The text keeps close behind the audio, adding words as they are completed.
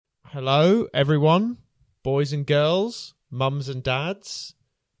Hello, everyone, boys and girls, mums and dads,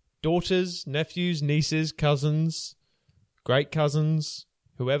 daughters, nephews, nieces, cousins, great cousins,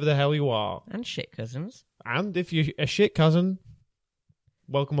 whoever the hell you are. And shit cousins. And if you're a shit cousin,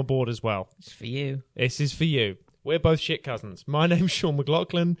 welcome aboard as well. It's for you. This is for you. We're both shit cousins. My name's Sean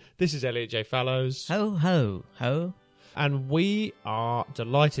McLaughlin. This is Elliot J. Fallows. Ho, ho, ho. And we are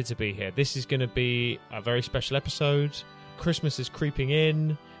delighted to be here. This is going to be a very special episode. Christmas is creeping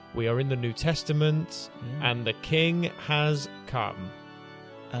in. We are in the New Testament. And the King has come.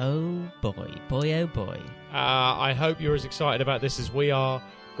 Oh boy. Boy, oh boy. I hope you're as excited about this as we are.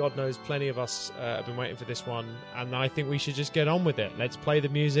 God knows plenty of us have been waiting for this one. And I think we should just get on with it. Let's play the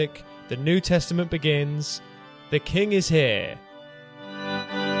music. The New Testament begins. The King is here.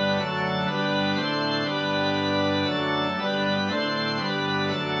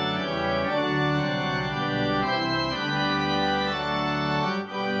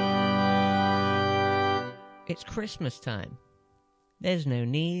 It's Christmas time. There's no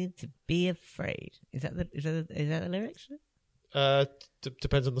need to be afraid. Is that the lyrics?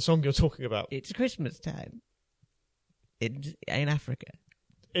 Depends on the song you're talking about. It's Christmas time. In Africa.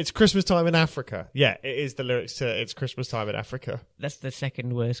 It's Christmas time in Africa. Yeah, it is the lyrics to It's Christmas time in Africa. That's the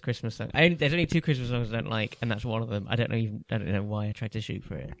second worst Christmas song. There's only two Christmas songs I don't like, and that's one of them. I don't know why I tried to shoot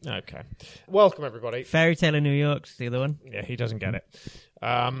for it. Okay. Welcome, everybody. Fairy Tale in New York's the other one. Yeah, he doesn't get it.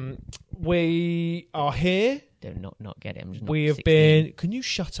 We are here. Don't not get it. I'm just not We have 16. been... Can you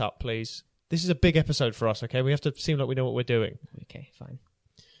shut up, please? This is a big episode for us, okay? We have to seem like we know what we're doing. Okay, fine.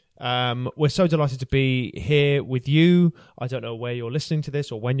 We're so delighted to be here with you. I don't know where you're listening to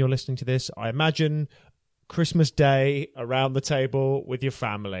this or when you're listening to this. I imagine Christmas Day around the table with your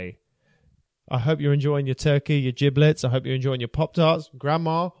family. I hope you're enjoying your turkey, your giblets. I hope you're enjoying your Pop-Tarts.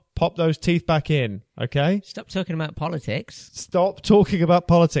 Grandma, pop those teeth back in, okay? Stop talking about politics. Stop talking about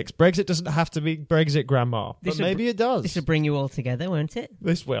politics. Brexit doesn't have to be Brexit, Grandma. But maybe it does. This will bring you all together, won't it?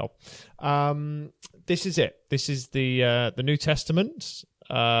 This will. This is it. This is the New Testament.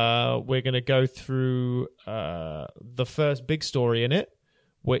 We're going to go through the first big story in it,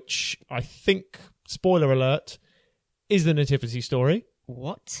 which I think, spoiler alert, is the Nativity story.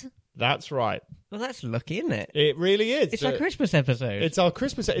 What? That's right. Well, that's lucky, isn't it? It really is. It's our Christmas episode. It's our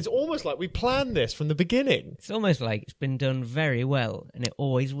Christmas. It's almost like we planned this from the beginning. It's almost like it's been done very well, and it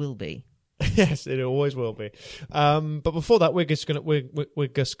always will be. Yes, it always will be. But before that, we're just gonna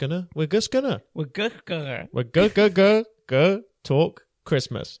talk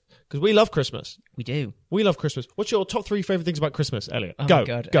Christmas, because we love Christmas. We do. We love Christmas. What's your top 3 favourite things about Christmas, Elliot? Oh go, my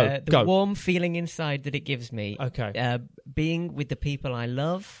God. go. The warm feeling inside that it gives me. Okay. Being with the people I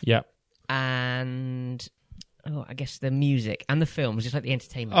love. Yeah. And, I guess the music and the films, just like the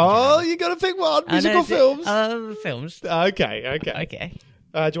entertainment. Oh, you got to pick one. Musical films. Films. Okay. Okay.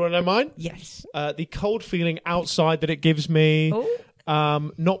 Do you want to know mine? Yes. The cold feeling outside that it gives me. Oh.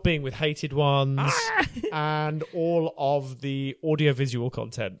 Not being with hated ones, and all of the audiovisual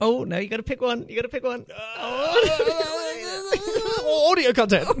content. Oh, no, you got to pick one. Audio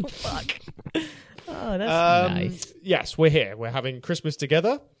content. Oh, fuck. Oh, that's nice. Yes, we're here. We're having Christmas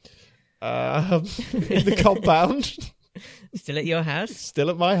together in the compound. Still at your house? Still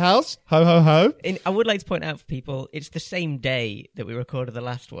at my house. Ho, ho, ho. I would like to point out for people, it's the same day that we recorded the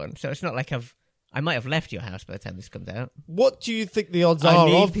last one, so it's not like I might have left your house by the time this comes out. What do you think the odds are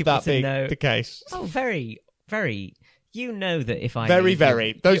of that being the case? Oh, very, very. You know that if I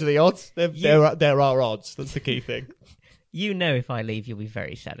very. Those are the odds. There are odds. That's the key thing. You know if I leave, you'll be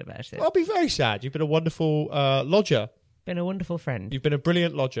very sad about it. I'll be very sad. You've been a wonderful lodger. Been a wonderful friend. You've been a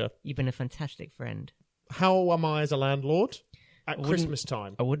brilliant lodger. You've been a fantastic friend. How am I as a landlord at Christmas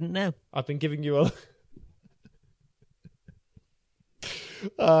time? I wouldn't know. I've been giving you a...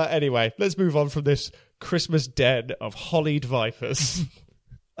 Anyway, let's move on from this Christmas den of hollied vipers.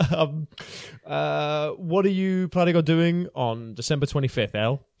 What are you planning on doing on December 25th,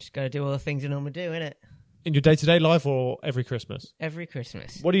 El? Just got to do all the things you normally do, innit? In your day-to-day life or every Christmas? Every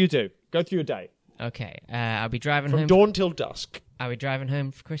Christmas. What do you do? Go through your day. Okay, I'll be driving home... From dawn till dusk. I'll be driving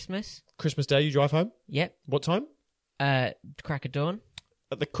home for Christmas. Christmas Day, you drive home? Yep. What time? Crack of dawn.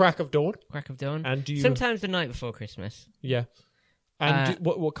 At the crack of dawn? Crack of dawn. And do you... Sometimes the night before Christmas. Yeah. And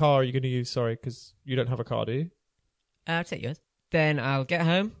what car are you going to use? Sorry, because you don't have a car, do you? I'll take yours. Then I'll get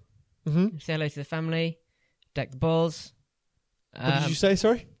home, say hello to the family, deck the balls. What did you say,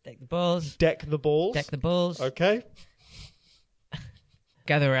 sorry? Deck the balls. Deck the balls? Deck the balls. Okay.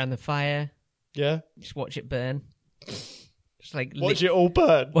 Gather around the fire. Yeah. Just watch it burn. Just like watch it all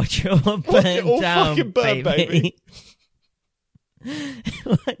burn. Watch it all burn watch it all down, fucking burn, baby.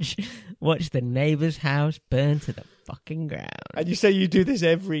 watch the neighbour's house burn to the fucking ground. And you say you do this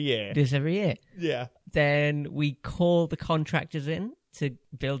every year. This every year. Yeah. Then we call the contractors in to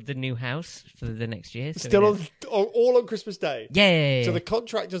build the new house for the next year. So Still all on Christmas Day. Yeah. So the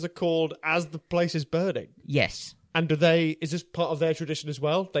contractors are called as the place is burning. Yes. And is this part of their tradition as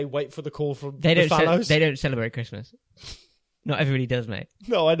well? They wait for the call from They the don't. fellows? They don't celebrate Christmas. Not everybody does, mate.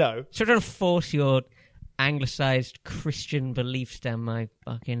 No, I know. So trying to force your anglicised Christian beliefs down my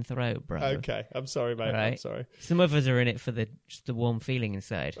fucking throat, bro. Okay, I'm sorry, mate. I'm Right. sorry. Some of us are in it for just the warm feeling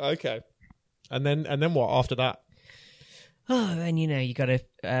inside. Okay. And then what after that? Oh, and you got to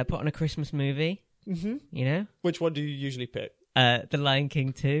put on a Christmas movie. Mm-hmm. You know, Which one do you usually pick? The Lion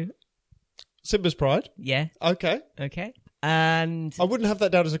King 2. Simba's Pride? Yeah. Okay. Okay. And I wouldn't have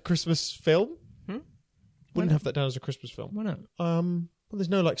that down as a Christmas film. Why Wouldn't not? have that down as a Christmas film. Why not? Well, there's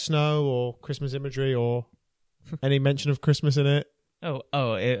no like snow or Christmas imagery or any mention of Christmas in it.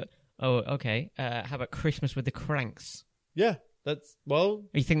 Okay. How about Christmas with the Cranks? Yeah, that's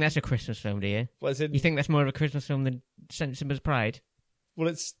You think that's a Christmas film, do you? well, it's in, You think that's more of a Christmas film than Simba's Pride? well,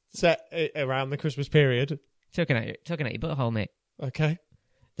 it's set around the Christmas period. Talking at your butthole, mate. Okay.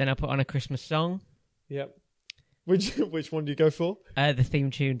 Then I'll put on a Christmas song. Yep. Which one do you go for? The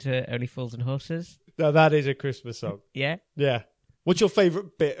theme tune to Only Fools and Horses. No, that is a Christmas song. Yeah. Yeah. What's your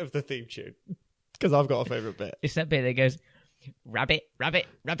favourite bit of the theme tune? Because I've got a favourite bit. It's that bit that goes, rabbit, rabbit,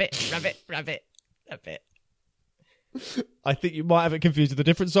 rabbit, rabbit, rabbit. That bit. I think you might have it confused with a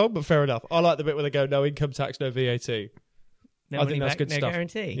different song, but fair enough. I like the bit where they go, no income tax, no VAT. No I money think that's back, good no stuff.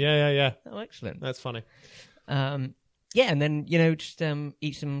 guarantee. Yeah. Oh, excellent. That's funny. Yeah, and then, just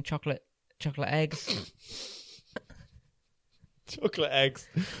eat some chocolate eggs. Chocolate eggs.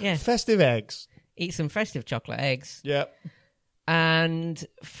 Yeah. Festive eggs. Eat some festive chocolate eggs. Yeah. And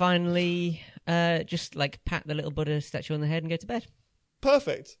finally, just like pat the little Buddha statue on the head and go to bed.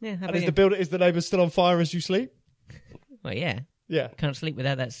 Perfect. Yeah, how And about is the neighbour still on fire as you sleep? Well, yeah. Yeah. Can't sleep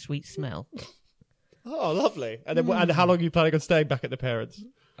without that sweet smell. Oh, lovely. And then, and how long are you planning on staying back at the parents'?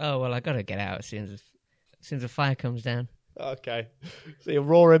 Oh, well, I got to get out as soon as the fire comes down. Okay. So you're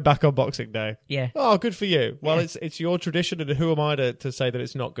roaring back on Boxing Day. Yeah. Oh, good for you. Well, Yeah. it's your tradition, and who am I to say that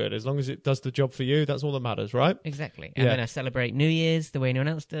it's not good? As long as it does the job for you, that's all that matters, right? Exactly. And Yeah. then I celebrate New Year's the way anyone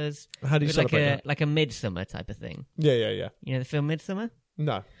else does. How do you With celebrate that? like a midsummer type of thing. Yeah. You know the film Midsummer?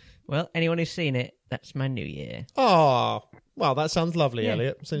 No. Well, anyone who's seen it, that's my New Year. Oh, well, that sounds lovely, Yeah.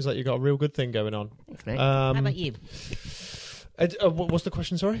 Elliot. Seems like you've got a real good thing going on. Thanks, mate. How about you? What's the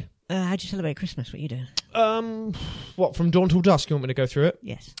question, sorry? How do you celebrate Christmas? What you doing? What, from dawn till dusk? You want me to go through it?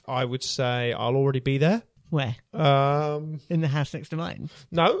 Yes. I would say I'll already be there. Where? In the house next to mine.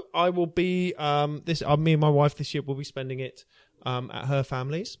 No, I will be. Me and my wife this year will be spending it at her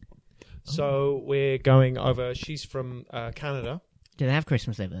family's. So we're going over. She's from Canada. Do they have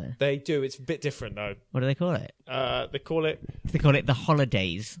Christmas over there? They do. It's a bit different though. What do they call it? They call it. They call it the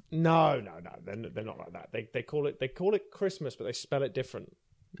holidays. No. They're not like that. They call it Christmas, but they spell it different.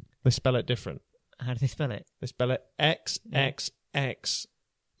 They spell it different. How do they spell it? They spell it XXX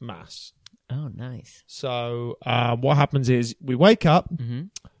mass. Oh, nice. So what happens is we wake up. Mm-hmm.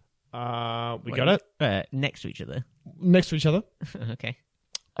 We got it next to each other. next to each other. Okay.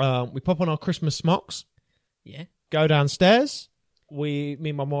 We pop on our Christmas smocks. Yeah. Go downstairs. Me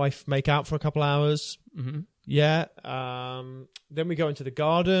and my wife make out for a couple hours. Mm-hmm. Yeah. Then we go into the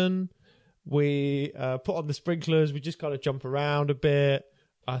garden. We put on the sprinklers. We just kind of jump around a bit.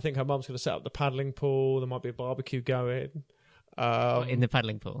 I think her mum's going to set up the paddling pool. There might be a barbecue going. In the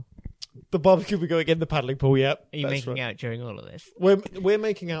paddling pool. The barbecue will be going in the paddling pool. Yep. Are you that's making right. out during all of this? We're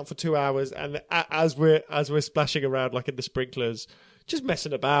making out for 2 hours, and as we're splashing around like in the sprinklers, just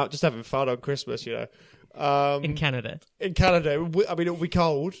messing about, just having fun on Christmas, you know. In Canada. In Canada, I mean, it'll be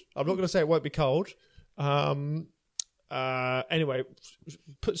cold. I'm not going to say it won't be cold. Anyway,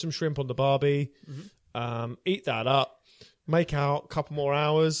 put some shrimp on the barbie, eat that up, make out a couple more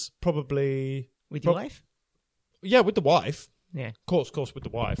hours, probably. With your wife? Yeah, with the wife. Yeah. Of course, with the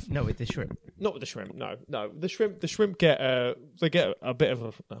wife. No, with the shrimp. Not with the shrimp. No. The shrimp get they get a bit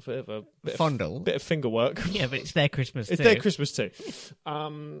of a Fondle. bit of finger work. Yeah, but it's their Christmas It's too. their Christmas too.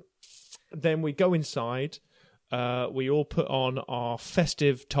 Then we go inside. We all put on our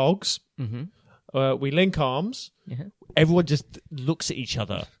festive togs. Mm-hmm. We link arms. Yeah. Everyone just looks at each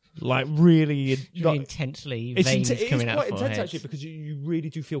other like really, Really intensely, It's veins it is coming out quite of intense foreheads. actually because you really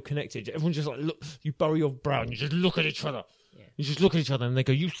do feel connected. Everyone just like look. You bury your brow and you just look at each other. Yeah. You just look at each other and they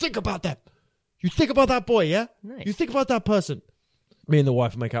go, "You think about that. You think about that boy, yeah. Nice. You think about that person." Me and the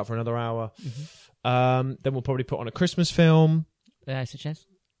wife will make out for another hour. Mm-hmm. Then we'll probably put on a Christmas film. Such as?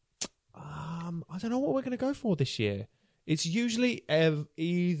 I don't know what we're going to go for this year. It's usually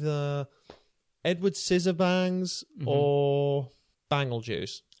either Edward Scissorbangs or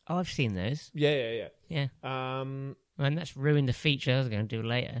Banglejuice. Oh, I've seen those. Yeah. Yeah. And that's ruined the feature I was going to do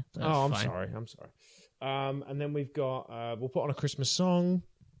later. But that's I'm fine. sorry. And then we've got, we'll put on a Christmas song.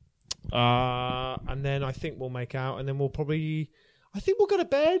 And then I think we'll make out. And then we'll probably, I think we'll go to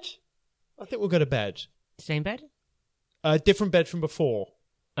bed. Same bed? Different bed from before.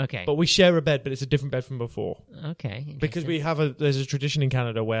 Okay. But we share a bed, but it's a different bed from before. Okay. Because there's a tradition in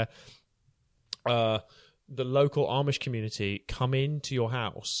Canada where the local Amish community come into your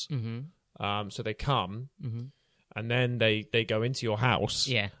house. Mm-hmm. So they come, Mm-hmm. and then they go into your house.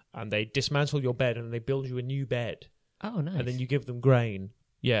 Yeah. And they dismantle your bed, and they build you a new bed. Oh, nice. And then you give them grain.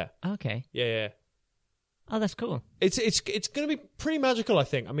 Yeah. Okay. Yeah. Oh, that's cool. It's going to be pretty magical, I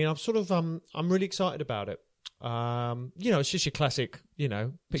think. I mean, I'm really excited about it. It's just your classic,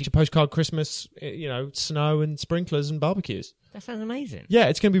 picture postcard Christmas, snow and sprinklers and barbecues. That sounds amazing. Yeah,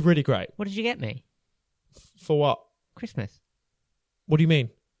 it's going to be really great. What did you get me? For what? Christmas. What do you mean?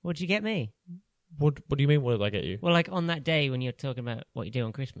 What did you get me? What do you mean, what did I get you? Well, like on that day when you're talking about what you do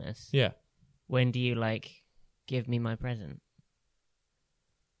on Christmas. Yeah. When do you, give me my present?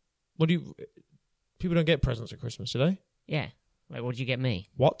 People don't get presents at Christmas, do they? Yeah. Like, what did you get me?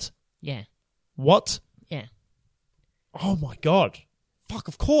 What? Yeah. What? Yeah. Oh my God. Fuck,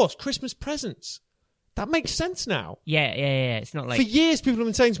 of course. Christmas presents. That makes sense now. Yeah. It's not like... For years, people have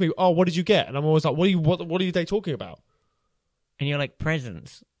been saying to me, oh, what did you get? And I'm always like, what are they talking about? And you're like,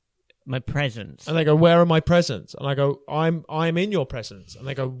 presents. My presents. And they go, where are my presents? And I go, I'm in your presents. And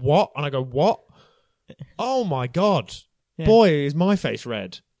they go, what? And I go, what? Oh my God. Yeah. Boy, is my face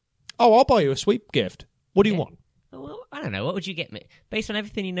red. Oh, I'll buy you a sweet gift. What do you want? Well, I don't know. What would you get me? Based on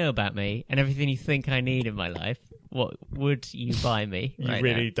everything you know about me and everything you think I need in my life, what would you buy me You right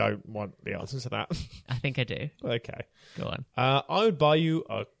really don't want the answers to that. now? I think I do. Okay. Go on. I would buy you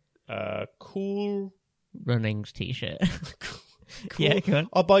a cool... Runnings t-shirt. cool... Yeah, go on.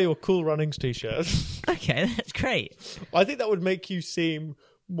 I'll buy you a Cool Runnings t-shirt. Okay, that's great. I think that would make you seem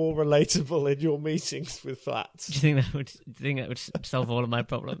more relatable in your meetings with flats. Do you think that would solve all of my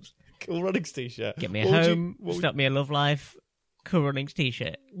problems? Cool Runnings t-shirt. Get me a home, start me a love life, Cool Runnings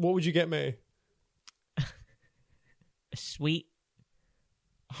t-shirt. What would you get me? A sweet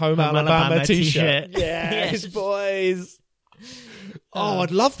Home Alabama t-shirt. t-shirt. Yes, Yes. boys. Oh,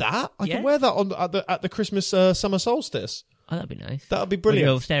 I'd love that. I Yeah? can wear that at the Christmas summer solstice. Oh, that'd be nice. That would be We're brilliant.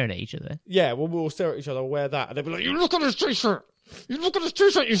 all staring at each other. Yeah, well, we'll stare at each other, wear that, and they'll be like, you look at this t-shirt! You look at this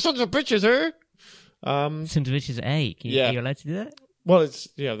t-shirt, you sons of bitches, eh? Some bitches at A. Yeah. Are you allowed to do that? Well,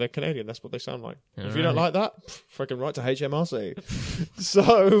 they're Canadian, that's what they sound like. If you don't like that, freaking write to HMRC.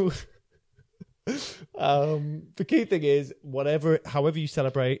 So, the key thing is, however you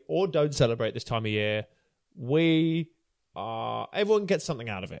celebrate or don't celebrate this time of year, everyone gets something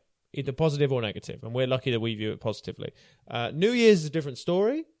out of it, either positive or negative, and we're lucky that we view it positively. New Year's is a different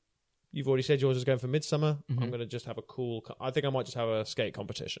story. You've already said yours is going for Midsummer. Mm-hmm. I'm going to just have I think I might just have a skate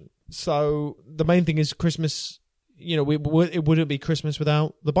competition. So the main thing is Christmas. It wouldn't be Christmas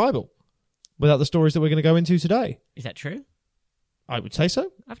without the Bible, without the stories that we're going to go into today. Is that true? I would say so.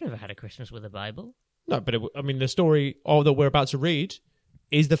 I've never had a Christmas with a Bible. No, but the story that we're about to read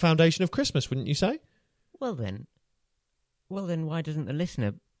is the foundation of Christmas, wouldn't you say? Well then, why doesn't the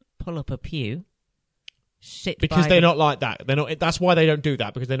listener pull up a pew, Because they're not like that. They're not. That's why they don't do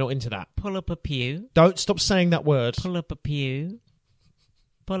that, because they're not into that. Pull up a pew. Don't stop saying that word. Pull up a pew.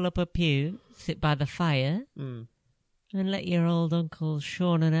 Sit by the fire. And let your old uncles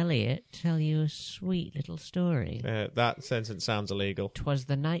Sean and Elliot tell you a sweet little story. That sentence sounds illegal. 'Twas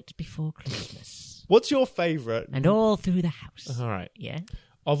the night before Christmas. What's your favourite? And all through the house. All right. Yeah?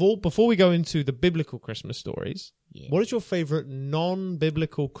 Before we go into the biblical Christmas stories, Yeah. what is your favourite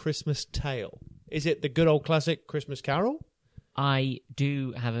non-biblical Christmas tale? Is it the good old classic Christmas Carol? I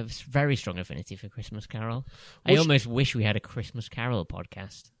do have a very strong affinity for Christmas Carol. I almost wish we had a Christmas Carol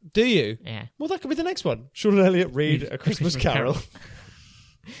podcast. Do you? Yeah. Well, that could be the next one. Sean and Elliot read a Christmas Carol.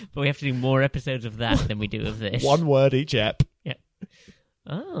 But we have to do more episodes of that than we do of this. One word each ep. Yeah.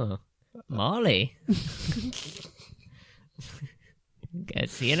 Oh, Marley. Okay,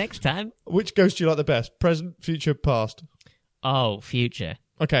 see you next time. Which ghost do you like the best? Present, future, past? Oh, future.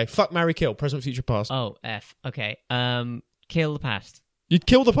 Okay, fuck, marry, kill. Present, future, past. Oh, F. Okay. Kill the past. You'd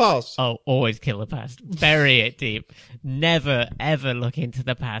kill the past. Oh, always kill the past. Bury it deep. Never, ever look into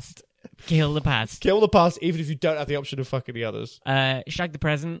the past. Kill the past. Kill the past, even if you don't have the option of fucking the others. Shag the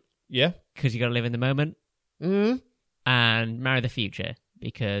present, Yeah? because you got to live in the moment. Mm. And marry the future,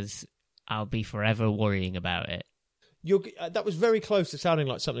 because I'll be forever worrying about it. That was very close to sounding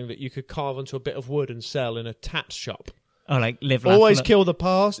like something that you could carve onto a bit of wood and sell in a tat shop. Oh, like live, laugh, Always kill the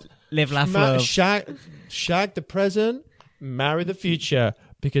past, Live, laugh, love. Shag the present, marry the future,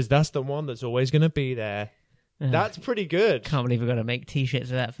 because that's the one that's always going to be there. That's pretty good. Can't believe we're going to make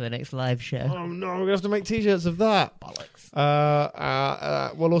T-shirts of that for the next live show. Oh no, we're going to have to make T-shirts of that.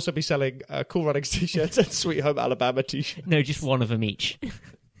 Bollocks. We'll also be selling Cool Runnings T-shirts and Sweet Home Alabama T-shirts. No, just one of them each.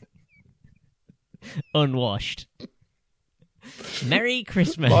 Unwashed. Merry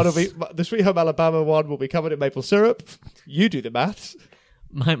Christmas. The Sweet Home Alabama one will be covered in maple syrup. You do the maths.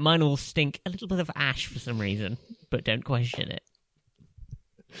 Mine will stink a little bit of ash for some reason, but don't question it.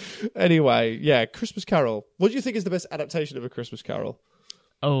 Anyway, yeah, Christmas Carol. What do you think is the best adaptation of A Christmas Carol?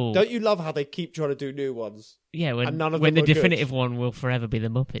 Oh, Don't you love how they keep trying to do new ones? yeah. and none of When them the are good. definitive one will forever be the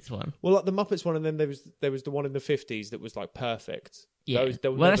Muppets one. Well, like the Muppets one, and then there was the one in the 50s that was like perfect. Yeah. Those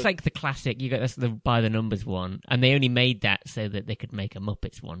That's like the classic. That's the by the numbers one, and they only made that so that they could make a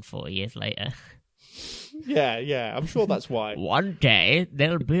Muppets one 40 years later. Yeah, I'm sure that's why. One day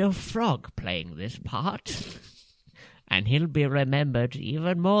there'll be a frog playing this part, and he'll be remembered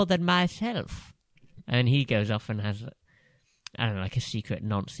even more than myself. And he goes off and has, I don't know, like a secret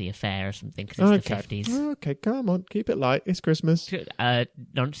Nancy affair or something, because it's the 50s. Okay, come on, keep it light. It's Christmas.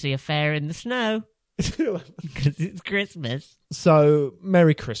 Nancy affair in the snow, because it's Christmas. So,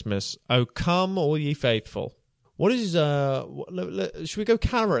 Merry Christmas. Oh, come all ye faithful. What is, should we go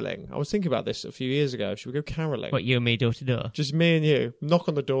caroling? I was thinking about this a few years ago. Should we go caroling? What, you and me door to door? Just me and you. Knock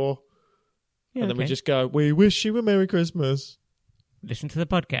on the door. Yeah, And then we okay. just go, we wish you a Merry Christmas. Listen to the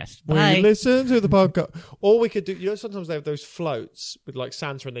podcast. Bye. We listen to the podcast. Or we could do, sometimes they have those floats with like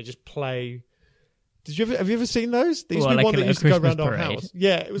Santa and they just play. Have you ever seen those? There used to be Like one a that used to go Christmas around our parade? house.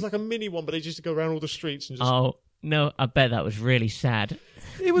 Yeah, it was like a mini one, but they used to go around all the streets and just. Oh, no, I bet that was really sad.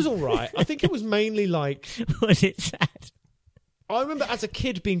 It was all right. I think it was mainly like. Was it sad? I remember as a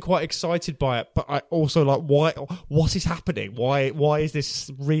kid being quite excited by it, but I also like, what is happening? Why is this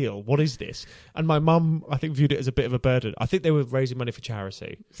real? What is this? And my mum, I think, viewed it as a bit of a burden. I think they were raising money for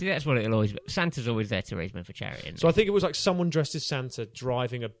charity. See, that's what it'll always be. Santa's always there to raise money for charity. Isn't So I think it was like someone dressed as Santa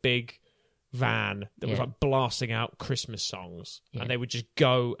driving a big van that was Yeah. like blasting out Christmas songs. Yeah. And they would just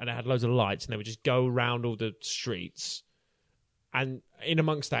go, and it had loads of lights, and they would just go around all the streets. And in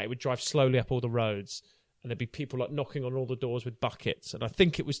amongst that, it would drive slowly up all the roads. And there'd be people like knocking on all the doors with buckets. And I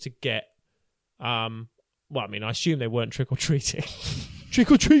think it was to get, well, I mean, I assume they weren't trick or treating. Trick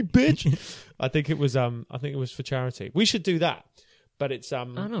or treat, bitch. I think it was for charity. We should do that, but it's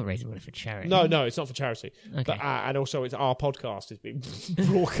I'm not raising money for charity. no, it's not for charity. Okay. But and also, it's our podcast is being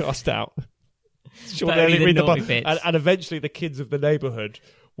broadcast out. Sean But only Elliott the read the naughty bo- bits. and eventually the kids of the neighbourhood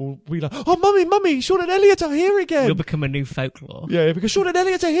will be like, "Oh, mummy, Sean and Elliot are here again." We'll become a new folklore. Yeah, because Sean and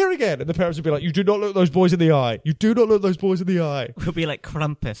Elliot are here again. And the parents would be like, "You do not look those boys in the eye. You do not look those boys in the eye." We'll be like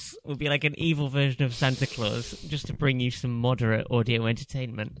Krampus. We'll be like an evil version of Santa Claus, just to bring you some moderate audio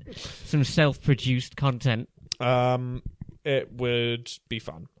entertainment, some self-produced content. It would be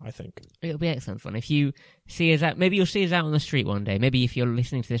fun, I think. It'll be excellent fun. If you see us out, maybe you'll see us out on the street one day. Maybe if you're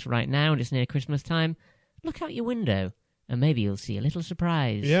listening to this right now and it's near Christmas time, look out your window and maybe you'll see a little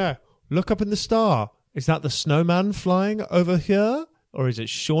surprise. Yeah. Look up in the star. Is that the snowman flying over here? Or is it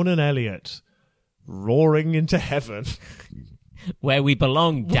Sean and Elliot roaring into heaven? Where we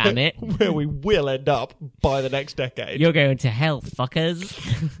belong, damn it. Where we will end up by the next decade. You're going to hell, fuckers.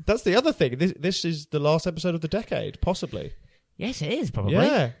 That's the other thing. This is the last episode of the decade, possibly. Yes, it is, probably.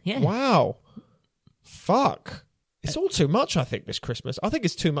 Yeah. Yeah. Wow. Fuck. It's all too much, I think, this Christmas. I think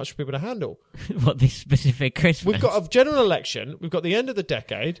it's too much for people to handle. What, this specific Christmas? We've got a general election, we've got the end of the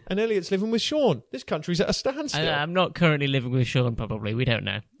decade, and Elliot's living with Sean. This country's at a standstill. I'm not currently living with Sean, probably. We don't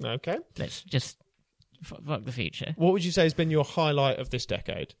know. Okay. Let's just fuck the future. What would you say has been your highlight of this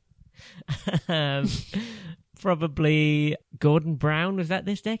decade? Probably Gordon Brown. Was that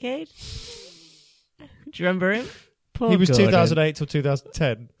this decade? Do you remember him? Poor He was Gordon. 2008 till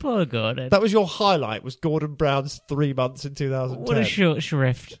 2010. Poor Gordon. That was your highlight, was Gordon Brown's 3 months in 2010. What a short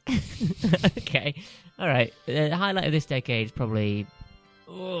shrift. Okay. All right. The highlight of this decade is probably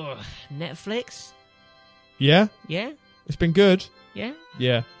Netflix. Yeah? Yeah? It's been good? Yeah?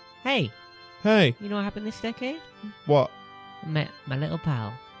 Yeah. Hey, Hey, you know what happened this decade? what? I met my little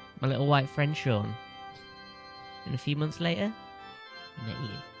pal, my little white friend Sean. And a few months later, I met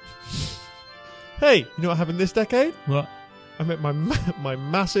you. Hey, you know what happened this decade? What? I met my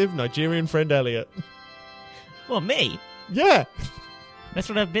massive Nigerian friend Elliot. What, me? Yeah. That's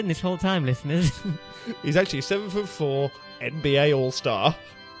what I've been this whole time, listeners. He's actually a 7'4" NBA All-Star.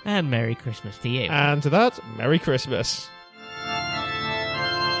 And Merry Christmas to you. And to that, Merry Christmas.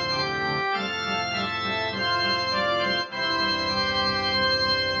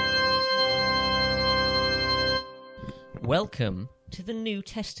 Welcome to the New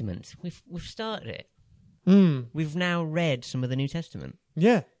Testament. We've started it. Hmm. We've now read some of the New Testament.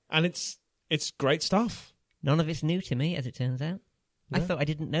 Yeah, and it's great stuff. None of it's new to me, as it turns out. I Yeah. thought I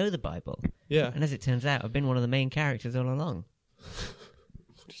didn't know the Bible. Yeah. And as it turns out, I've been one of the main characters all along.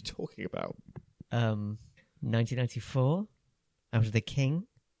 What are you talking about? 1994, I was the king.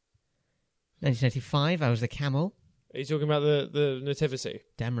 1995, I was the camel. Are you talking about the nativity?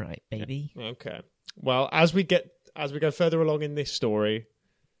 Damn right, baby. Okay. Well, as we go further along in this story,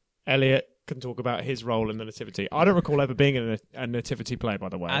 Elliot can talk about his role in the nativity. I don't recall ever being in a nativity play, by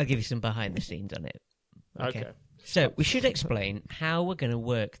the way. I'll give you some behind the scenes on it. Okay. So we should explain how we're going to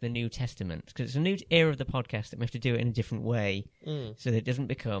work the New Testament, because it's a new era of the podcast that we have to do it in a different way so that it doesn't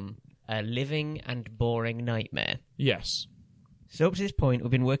become a living and boring nightmare. Yes. So up to this point,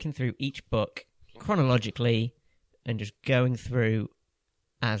 we've been working through each book chronologically and just going through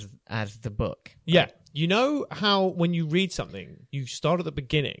as the book. Yeah. You know how when you read something, you start at the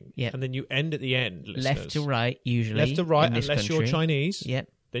beginning Yep. and then you end at the end, listeners? Left to right, usually. Left to right, in this unless you're country. Chinese. Yep.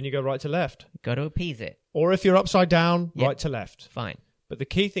 Then you go right to left. Got to appease it. Or if you're upside down, Yep. right to left. Fine. But the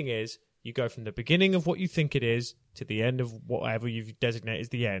key thing is, you go from the beginning of what you think it is to the end of whatever you've designated as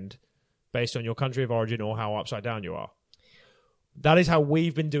the end, based on your country of origin or how upside down you are. That is how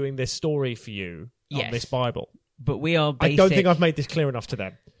we've been doing this story for you on Yes. this Bible. But we are basic. I don't think I've made this clear enough to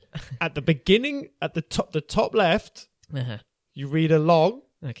them. At the beginning, at the top left, Uh-huh. you read a log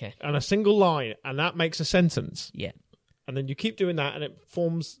Okay. and a single line, and that makes a sentence. Yeah. And then you keep doing that, and it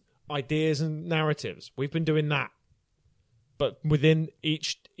forms ideas and narratives. We've been doing that. But within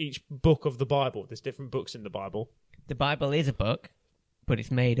each book of the Bible, there's different books in the Bible. The Bible is a book, but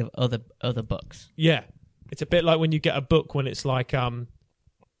it's made of other books. Yeah. It's a bit like when you get a book when it's like,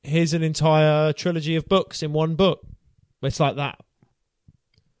 here's an entire trilogy of books in one book. It's like that.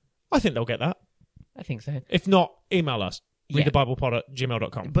 I think they'll get that. I think so. If not, email us. Yeah.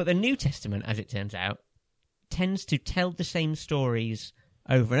 readthebiblepod@gmail.com. But the New Testament, as it turns out, tends to tell the same stories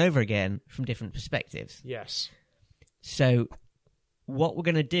over and over again from different perspectives. Yes. So what we're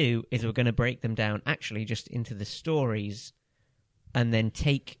going to do is we're going to break them down actually just into the stories and then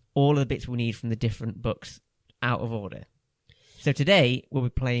take all of the bits we need from the different books out of order. So today we'll be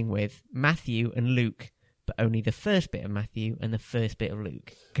playing with Matthew and Luke, but only the first bit of Matthew and the first bit of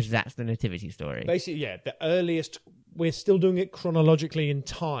Luke, because that's the nativity story. Basically, yeah, the earliest, we're still doing it chronologically in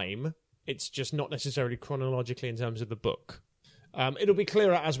time. It's just not necessarily chronologically in terms of the book. It'll be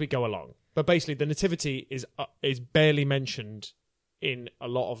clearer as we go along. But basically, the nativity is barely mentioned in a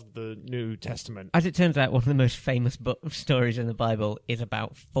lot of the New Testament. As it turns out, one of the most famous stories in the Bible is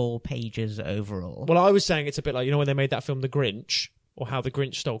about 4 pages overall. Well, I was saying it's a bit like, you know, when they made that film The Grinch, or How the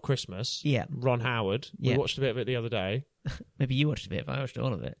Grinch Stole Christmas. Yeah. Ron Howard. We Yeah. watched a bit of it the other day. Maybe you watched a bit, but I watched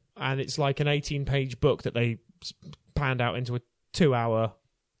all of it. And it's like an 18-page book that they panned out into a 2-hour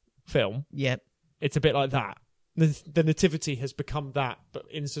film. Yep. It's a bit like that. The nativity has become that, but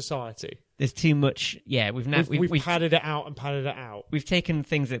in society. There's too much. Yeah, we've padded it out and padded it out. We've taken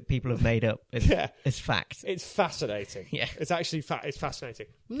things that people have made up as, Yeah. as fact. It's fascinating. Yeah. It's actually it's fascinating.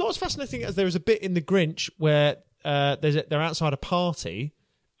 Not as fascinating as there is a bit in The Grinch where they're outside a party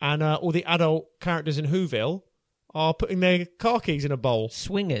and all the adult characters in Whoville are putting their car keys in a bowl.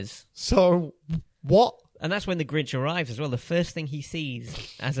 Swingers. So, what? And that's when the Grinch arrives as well. The first thing he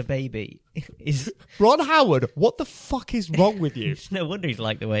sees as a baby is... Ron Howard, what the fuck is wrong with you? It's no wonder he's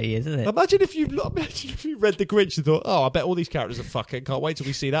like the way he is, isn't it? Imagine if you read The Grinch and thought, oh, I bet all these characters are fucking. Can't wait till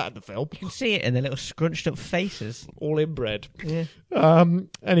we see that in the film. You can see it in their little scrunched up faces. All inbred. Yeah.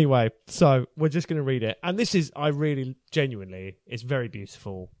 Anyway, so we're just going to read it. And this is, I really, genuinely, it's very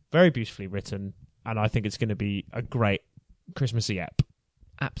beautiful, very beautifully written. And I think it's going to be a great Christmassy ep.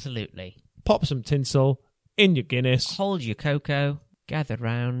 Absolutely. Pop some tinsel in your Guinness. Hold your cocoa. Gather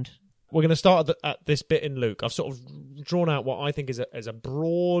round. We're going to start at this bit in Luke. I've sort of drawn out what I think is a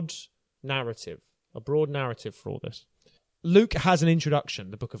broad narrative. A broad narrative for all this. Luke has an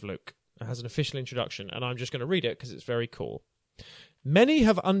introduction, the book of Luke. It has an official introduction, and I'm just going to read it because it's very cool. Many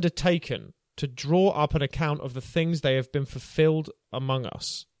have undertaken to draw up an account of the things they have been fulfilled among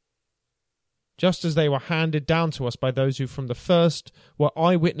us, just as they were handed down to us by those who from the first were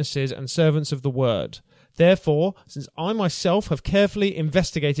eyewitnesses and servants of the word. Therefore, since I myself have carefully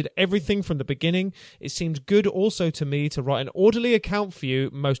investigated everything from the beginning, it seems good also to me to write an orderly account for you,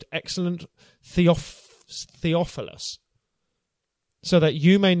 most excellent Theophilus, so that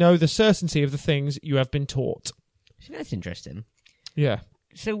you may know the certainty of the things you have been taught. See, that's interesting. Yeah.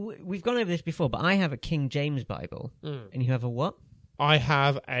 So we've gone over this before, but I have a King James Bible, and you have a what? I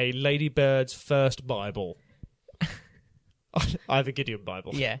have a Lady Bird's First Bible. I have a Gideon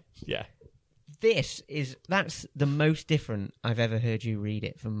Bible. Yeah. Yeah. That's the most different I've ever heard you read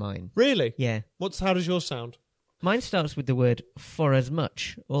it from mine. Really? Yeah. How does yours sound? Mine starts with the word "for as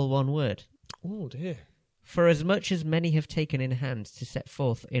much," all one word. Oh, dear. For as much as many have taken in hand to set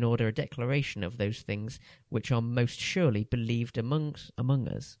forth in order a declaration of those things which are most surely believed among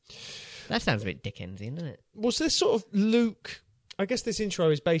us. That sounds a bit Dickensian, doesn't it? Was this sort of Luke... I guess this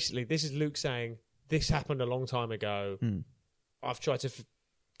intro is basically... This is Luke saying, this happened a long time ago. I've tried to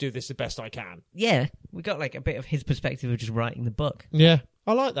do this the best I can. Yeah, we got like a bit of his perspective of just writing the book. Yeah.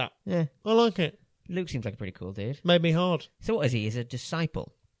 I like that. Yeah. I like it. Luke seems like a pretty cool dude. Made me hard. So what is he? He's a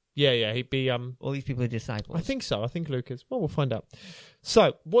disciple. Yeah, he'd be... All these people are disciples. I think so. I think Luke is. Well, we'll find out.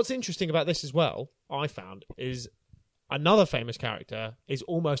 So, what's interesting about this as well, I found, is another famous character is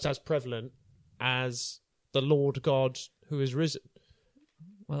almost as prevalent as the Lord God who is risen.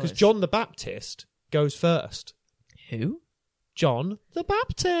 Because John the Baptist goes first. Who? John the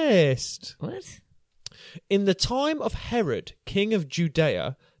Baptist. What? In the time of Herod, king of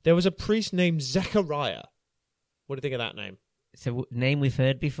Judea, there was a priest named Zechariah. What do you think of that name? So, name we've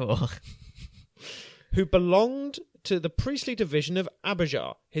heard before. Who belonged to the priestly division of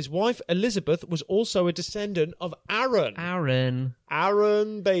Abijah. His wife Elizabeth was also a descendant of Aaron.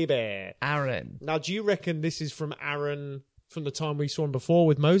 Aaron, baby. Aaron. Now, do you reckon this is from Aaron from the time we saw him before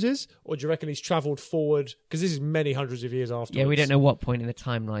with Moses? Or do you reckon he's travelled forward? Because this is many hundreds of years afterwards. Yeah, we don't know what point in the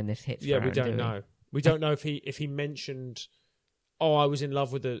timeline this hits. Yeah, for Aaron, we don't know. We don't know if he mentioned... Oh, I was in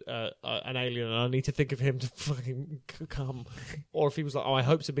love with an alien and I need to think of him to fucking come. Or if he was like, oh, I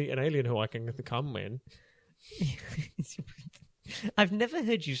hope to meet an alien who I can come in. I've never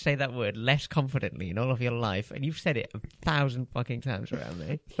heard you say that word less confidently in all of your life, and you've said it 1,000 fucking times around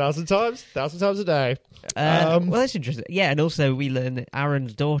me. 1,000 times? 1,000 times a day. Well, that's interesting. Yeah, and also we learn that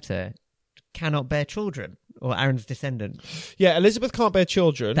Aaron's daughter cannot bear children, or Aaron's descendant. Yeah, Elizabeth can't bear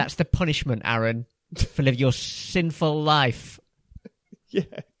children. That's the punishment, Aaron, for living your sinful life. Yeah.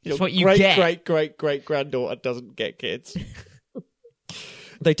 That's what you get. Great granddaughter doesn't get kids.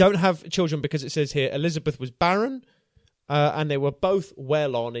 They don't have children because it says here Elizabeth was barren and they were both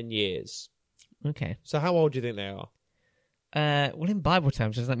well on in years. Okay. So how old do you think they are? Well, in Bible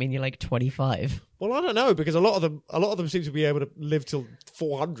terms, does that mean you're like 25? Well, I don't know, because a lot of them seem to be able to live till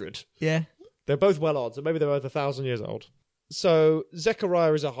 400. Yeah. They're both well on, so maybe they're both 1,000 years old. So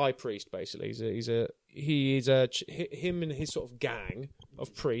Zechariah is a high priest, basically. Him and his sort of gang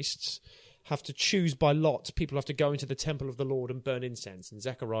of priests have to choose by lot. People have to go into the temple of the Lord and burn incense, and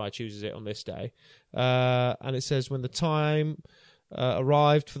Zechariah chooses it on this day. And it says, when the time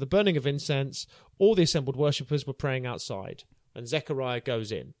arrived for the burning of incense, all the assembled worshippers were praying outside, and Zechariah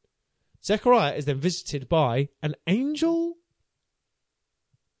goes in. Zechariah is then visited by an angel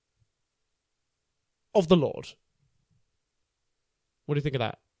of the Lord. What do you think of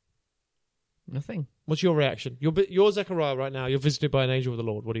that? Nothing. What's your reaction? You're Zechariah right now. You're visited by an angel of the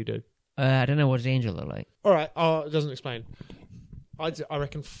Lord. What do you do? I don't know what the angel look like. All right. It doesn't explain. I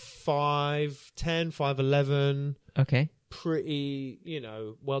reckon 5'10", 5'11". Okay. Pretty,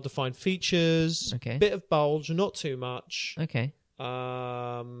 well-defined features. Okay. Bit of bulge, not too much. Okay.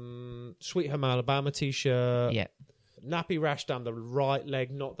 Sweet Home Alabama t-shirt. Yeah. Nappy rash down the right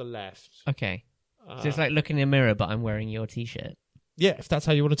leg, not the left. Okay. So it's like looking in a mirror, but I'm wearing your t-shirt. Yeah, if that's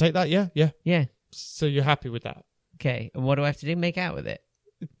how you want to take that, yeah. Yeah. So you're happy with that? Okay. And what do I have to do? Make out with it?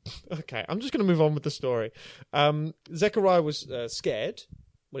 Okay, I'm just going to move on with the story. Zechariah was scared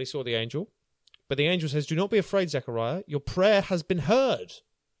when he saw the angel. But the angel says, do not be afraid, Zechariah. Your prayer has been heard.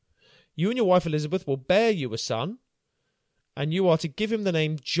 You and your wife Elizabeth will bear you a son, and you are to give him the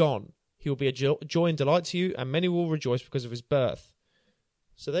name John. He will be a joy and delight to you, and many will rejoice because of his birth.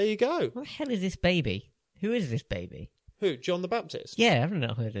 So there you go. What the hell is this baby? Who is this baby? Who? John the Baptist? Yeah, I've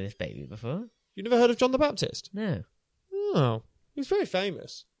not heard of this baby before. You never heard of John the Baptist? No. Oh, he's very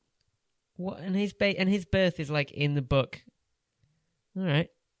famous. What? And his birth is like in the book. All right.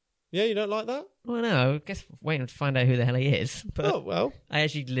 Yeah, you don't like that? Well, no. I guess waiting to find out who the hell he is. But oh well. I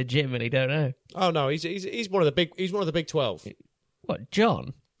actually legitimately don't know. Oh no, he's one of the big. He's one of the big 12. What?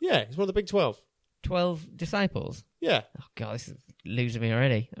 John? Yeah, he's one of the big 12. 12 disciples. Yeah. Oh god, this is losing me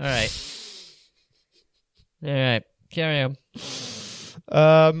already. All right. All right. Carry on.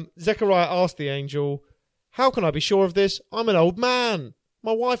 Zechariah asked the angel, how can I be sure of this? I'm an old man.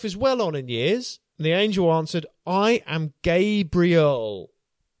 My wife is well on in years. And the angel answered, I am Gabriel.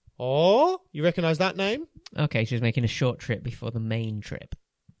 Oh, you recognise that name? Okay, so he's making a short trip before the main trip.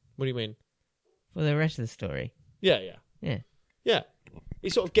 What do you mean? For the rest of the story. Yeah. Yeah.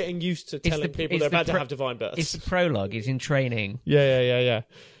 He's sort of getting used to telling people they're about to have divine births. It's the prologue. He's in training. Yeah.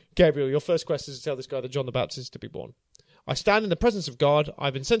 Gabriel, your first quest is to tell this guy that John the Baptist is to be born. I stand in the presence of God.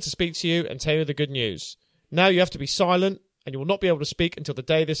 I've been sent to speak to you and tell you the good news. Now you have to be silent, and you will not be able to speak until the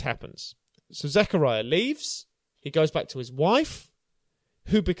day this happens. So Zechariah leaves. He goes back to his wife,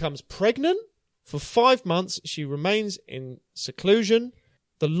 who becomes pregnant. For 5 months, she remains in seclusion.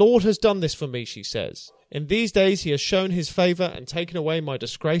 The Lord has done this for me, she says. In these days, he has shown his favour and taken away my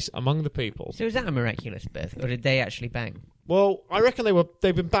disgrace among the people. So is that a miraculous birth, or did they actually bang? Well, I reckon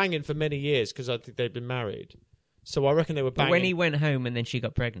they've been banging for many years because I think they've been married. So I reckon they were banging. But when he went home and then she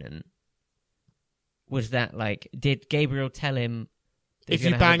got pregnant, was that like, did Gabriel tell him that if he's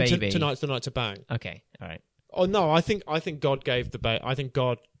you gonna have bang a baby? tonight's the night to bang. Okay, all right. Oh no, I think God gave the baby. I think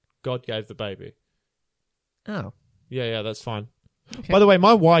God gave the baby. Oh, Yeah, that's fine. okay. By the way,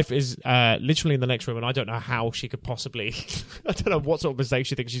 my wife is literally in the next room, and I don't know how she could possibly... I don't know what sort of mistake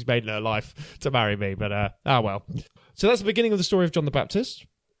she thinks she's made in her life to marry me, but well. So that's the beginning of the story of John the Baptist.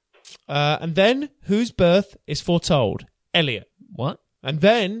 And then, whose birth is foretold? Elliot. What? And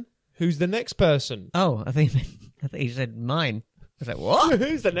then, who's the next person? Oh, I think you said mine. I was like, what?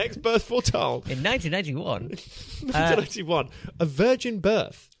 Who's the next birth foretold? In 1991. 1991. A virgin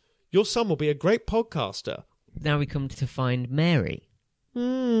birth. Your son will be a great podcaster. Now we come to find Mary.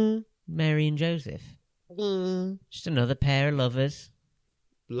 Mary and Joseph. Just another pair of lovers.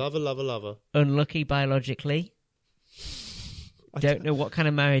 Lover. Unlucky biologically. Don't know what kind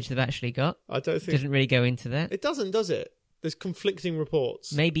of marriage they've actually got. I don't think... Doesn't really go into that. It doesn't, does it? There's conflicting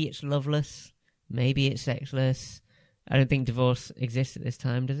reports. Maybe it's loveless. Maybe it's sexless. I don't think divorce exists at this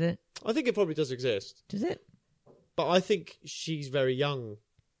time, does it? I think it probably does exist. Does it? But I think she's very young.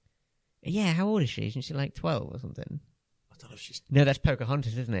 Yeah, how old is she? Isn't she like 12 or something? I don't know if she's... No, that's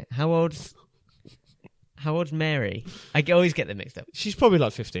Pocahontas, isn't it? How old's Mary? I always get them mixed up. She's probably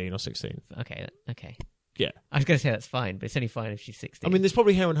like 15 or 16. Okay. Yeah. I was going to say that's fine, but it's only fine if she's 16. I mean, there's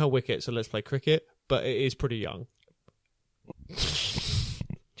probably hair on her wicket, so let's play cricket, but it is pretty young. do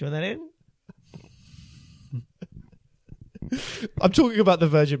you want that in? I'm talking about the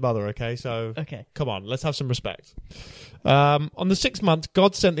Virgin Mother, okay? So, Okay. come on, let's have some respect. On the 6th month,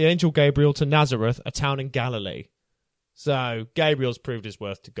 God sent the angel Gabriel to Nazareth, a town in Galilee. So, Gabriel's proved his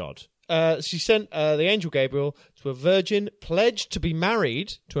worth to God. She sent the angel Gabriel to a virgin pledged to be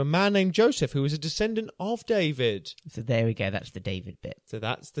married to a man named Joseph, who was a descendant of David. So there we go. That's the David bit. So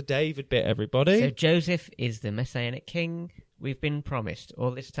that's the David bit, everybody. So Joseph is the messianic king we've been promised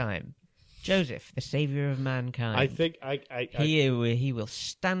all this time. Joseph, the saviour of mankind. I think He will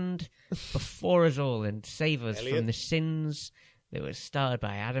stand before us all and save us Elliot? from the sins that were started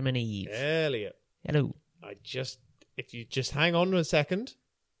by Adam and Eve. Elliot, Hello. if you just hang on a second,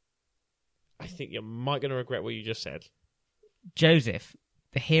 I think you might going to regret what you just said. Joseph,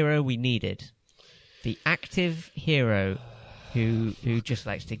 the hero we needed. The active hero who just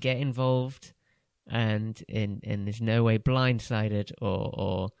likes to get involved and there's no way blindsided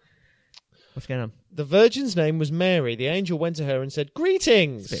or what's going on? The virgin's name was Mary. The angel went to her and said,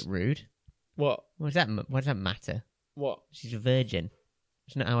 "Greetings." It's a bit rude. What? Why does that matter? What? She's a virgin.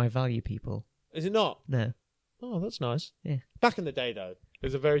 It's not how I value people. Is it not? No. Oh, that's nice. Yeah. Back in the day, though, it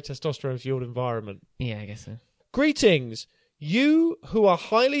was a very testosterone-fueled environment. Yeah, I guess so. Greetings, you who are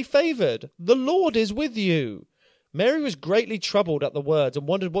highly favoured. The Lord is with you. Mary was greatly troubled at the words and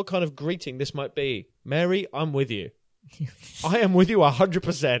wondered what kind of greeting this might be. Mary, I'm with you. I am with you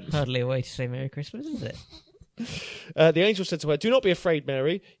 100%. Hardly a way to say Merry Christmas, is it? The angel said to her, "Do not be afraid,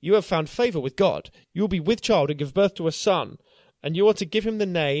 Mary. You have found favour with God. You will be with child and give birth to a son, and you are to give him the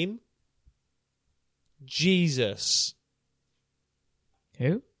name Jesus."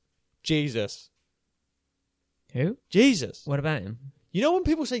 Who? Jesus. Who? Jesus. What about him? You know when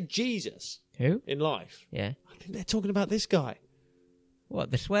people say Jesus Who? in life, Yeah. I think they're talking about this guy.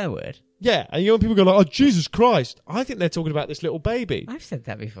 What, the swear word? Yeah, and you know when people go like, "Oh, Jesus Christ," I think they're talking about this little baby. I've said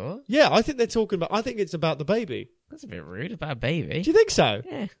that before. Yeah, I think it's about the baby. That's a bit rude about a baby. Do you think so?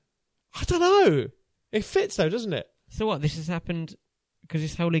 Yeah. I don't know. It fits though, doesn't it? So what, this has happened because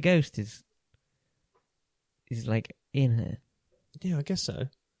this Holy Ghost is like in her? Yeah, I guess so. Do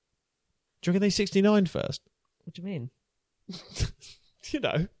you reckon they 69 first? What do you mean? You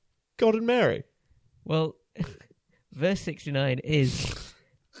know, God and Mary. Well, verse 69 is,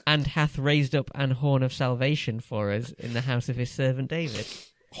 "And hath raised up an horn of salvation for us in the house of his servant David."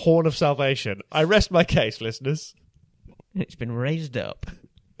 Horn of salvation. I rest my case, listeners. It's been raised up.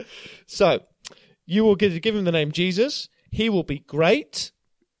 So, you will give him the name Jesus. He will be great.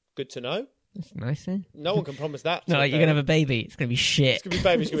 Good to know. That's nice, eh? No one can promise that. No, like, you're going to have a baby. It's going to be shit. It's going to be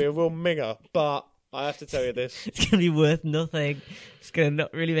baby. It's going to be a real minger. But I have to tell you this. It's going to be worth nothing. It's going to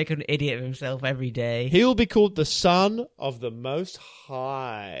not really make an idiot of himself every day. He will be called the Son of the Most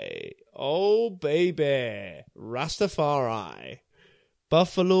High. Oh, baby. Rastafari.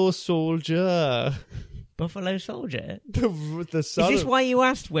 Buffalo Soldier. Buffalo Soldier? The son Is this of... why you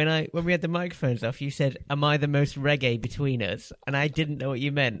asked when we had the microphones off? You said, am I the most reggae between us? And I didn't know what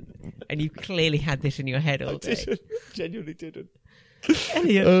you meant. And you clearly had this in your head all day. Didn't. Genuinely didn't.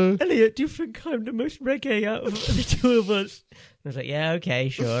 Elliot, do you think I'm the most reggae out of the two of us? I was like, yeah, okay,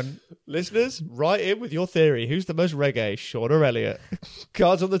 Sean. Listeners, write in with your theory. Who's the most reggae, Sean or Elliot?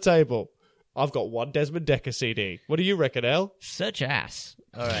 Cards on the table. I've got one Desmond Dekker CD. What do you reckon, El? Such ass.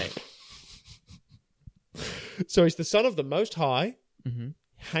 All right. So he's the son of the Most High, Mm-hmm.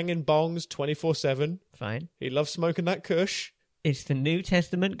 hanging bongs 24/7. Fine. He loves smoking that kush. It's the New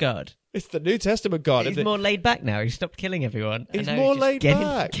Testament God. It's the New Testament God. He's more laid back now. He stopped killing everyone. He's and now more just laid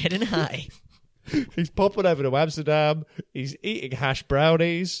back. Getting high. He's popping over to Amsterdam. He's eating hash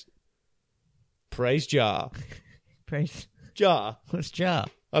brownies. Praise Jah. Praise. Jah. What's Jar?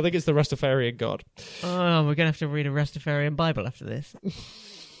 I think it's the Rastafarian God. Oh, we're going to have to read a Rastafarian Bible after this.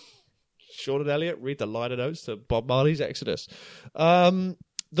 Sean and Elliot read the liner notes to Bob Marley's Exodus.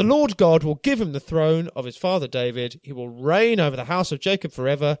 The Lord God will give him the throne of his father David. He will reign over the house of Jacob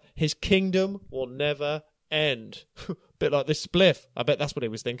forever. His kingdom will never end. Bit like this spliff. I bet that's what he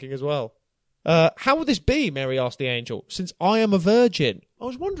was thinking as well. How will this be, Mary asked the angel, since I am a virgin? I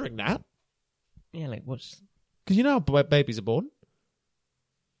was wondering that. Yeah, like what's... Because you know how babies are born?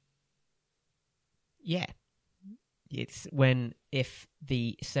 Yeah. It's when a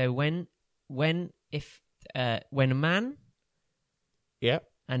man Yeah.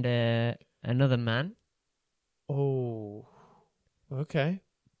 and another man Oh. Okay.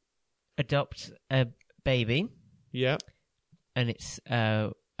 adopt a baby, Yeah. and it's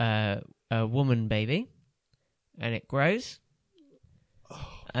a woman baby, and it grows,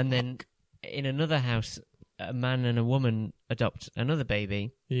 and then in another house, a man and a woman adopt another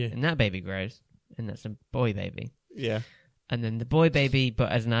baby, Yeah. and that baby grows, and that's a boy baby. Yeah. And then the boy baby,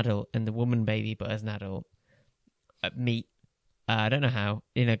 but as an adult, and the woman baby, but as an adult, meet. I don't know how,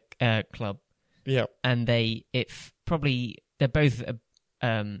 in a club, Yeah. and they're both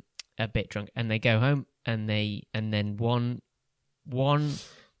a bit drunk, and they go home, and then one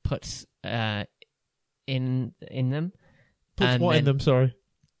puts in them. Puts and what in then- them, sorry?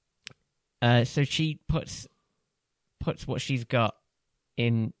 So she puts what she's got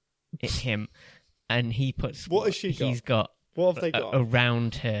in him, and he puts What has she got? he's got What have they got?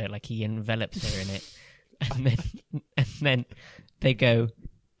 around her, like he envelops her in it, and then they go,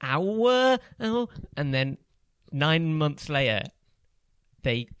 ow, and then 9 months later,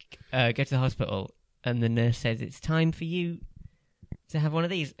 they go to the hospital, and the nurse says it's time for you to have one of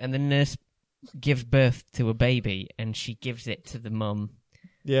these, and the nurse gives birth to a baby, and she gives it to the mum,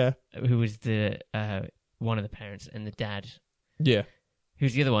 Yeah. who was the one of the parents, and the dad, Yeah.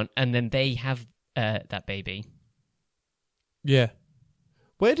 who's the other one, and then they have that baby. Yeah.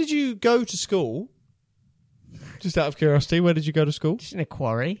 Where did you go to school? Just out of curiosity, where did you go to school? Just in a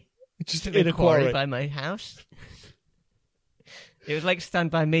quarry. Just In a quarry by my house. It was like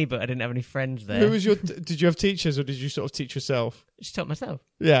Stand By Me, but I didn't have any friends there. Who was your? Did you have teachers, or did you sort of teach yourself? Just taught myself.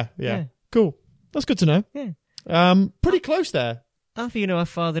 Yeah. Yeah. Cool. That's good to know. Yeah. Pretty close there. After I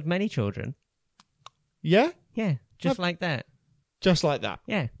fathered many children. Yeah. Yeah, just like that. Just like that.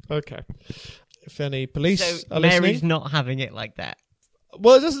 Yeah. Okay. If any police So are Mary's listening, not having it like that.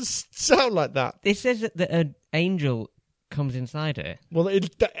 well, it doesn't sound like that. It says that an angel comes inside her. Well,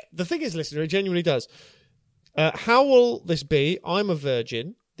 the thing is, listener, it genuinely does. How will this be? I'm a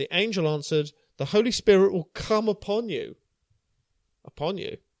virgin. The angel answered, the Holy Spirit will come upon you. Upon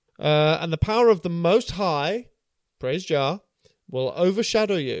you. And the power of the Most High, praise Jah, will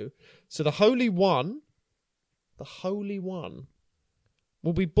overshadow you. So the Holy One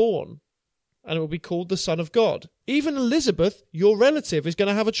will be born, and it will be called the Son of God. Even Elizabeth, your relative, is going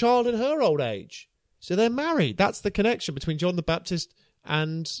to have a child in her old age. So they're married. That's the connection between John the Baptist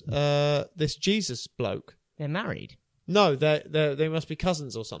and this Jesus bloke. They're married. No, they must be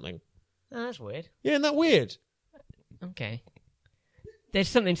cousins or something. Oh, that's weird. Yeah, isn't that weird? Okay. There's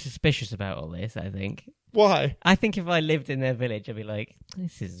something suspicious about all this, I think. Why? I think if I lived in their village, I'd be like,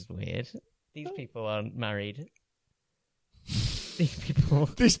 this is weird. These people aren't married.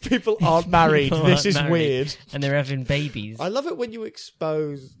 These people aren't married. people This aren't is married. weird. And they're having babies. I love it when you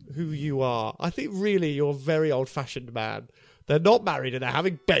expose who you are. I think really you're a very old-fashioned man. They're not married and they're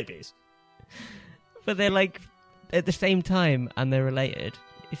having babies. But they're like at the same time and they're related.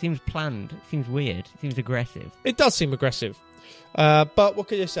 It seems planned. It seems weird. It seems aggressive. It does seem aggressive. But what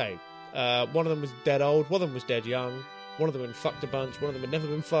can you say? One of them was dead old, one of them was dead young, one of them had fucked a bunch, one of them had never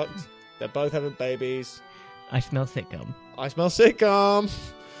been fucked. They're both having babies. I smell sitcom. I smell sitcom.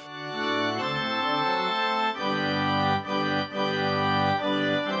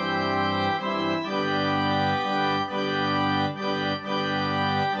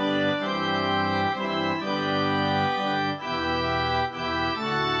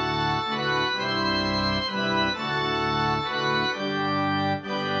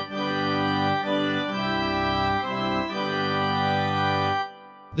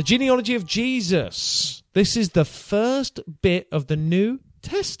 The genealogy of Jesus. This is the first bit of the New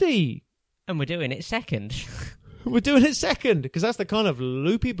Testy. And we're doing it second. We're doing it second, because that's the kind of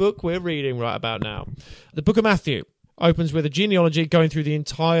loopy book we're reading right about now. The book of Matthew opens with a genealogy going through the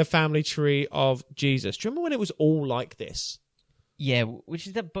entire family tree of Jesus. Do you remember when it was all like this? Yeah, which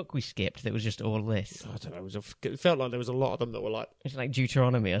is that book we skipped that was just all this. I don't know. It felt like there was a lot of them that were like... It's like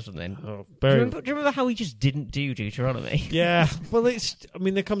Deuteronomy or something. Oh, Do you remember how we just didn't do Deuteronomy? Yeah. Well,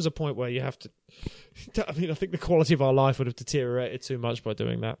 there comes a point where you have to... I think the quality of our life would have deteriorated too much by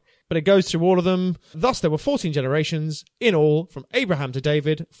doing that. But it goes through all of them. Thus, there were 14 generations in all, from Abraham to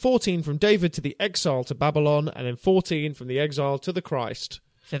David, 14 from David to the exile to Babylon, and then 14 from the exile to the Christ.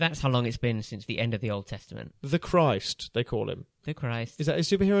 So that's how long it's been since the end of the Old Testament. The Christ, they call him. The Christ. Is that his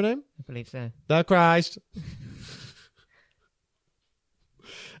superhero name? I believe so. The Christ.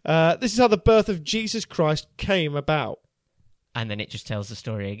 This is how the birth of Jesus Christ came about. And then it just tells the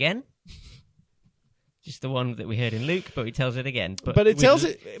story again. Just the one that we heard in Luke, but he tells it again. But it tells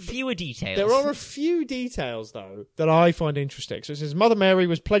it... Fewer details. There are a few details, though, that I find interesting. So it says, Mother Mary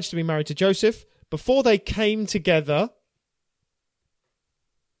was pledged to be married to Joseph before they came together.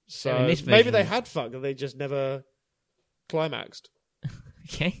 So in this maybe version- they had fucked and they just never climaxed.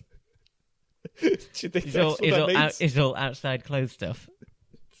 Okay. Do you think It's that's all, what it's, that all means? it's all outside clothes stuff.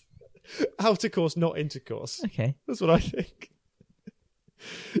 Intercourse, not intercourse. Okay. That's what I think.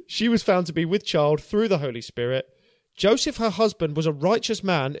 She was found to be with child through the Holy Spirit. Joseph, her husband, was a righteous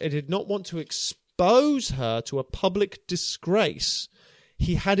man and did not want to expose her to a public disgrace.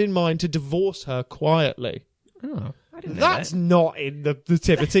 He had in mind to divorce her quietly. Oh, I didn't know That's that. not in the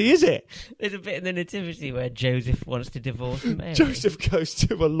nativity, is it? There's a bit in the Nativity where Joseph wants to divorce Mary. Joseph goes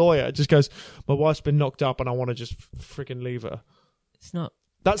to a lawyer and just goes, my wife's been knocked up and I want to just freaking leave her. It's not...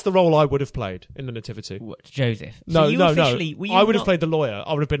 That's the role I would have played in the nativity. What, Joseph? No, So you no. officially- I would have played the lawyer.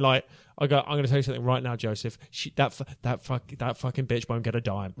 I would have been like, I'm going to tell you something right now, Joseph. That fucking bitch won't get a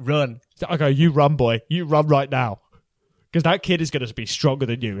dime. Run. I go, you run, boy. You run right now. Because that kid is going to be stronger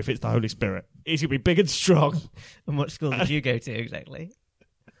than you if it's the Holy Spirit. He's going to be big and strong. And what school did you go to exactly?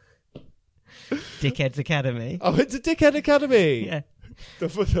 Dickhead's Academy. I went to Dickhead Academy. Yeah.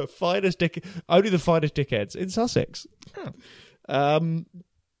 The finest only the finest dickheads in Sussex. Oh.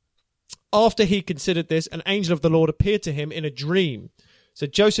 After he considered this, an angel of the Lord appeared to him in a dream.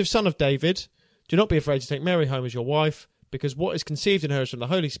 Said, Joseph, son of David, do not be afraid to take Mary home as your wife, because what is conceived in her is from the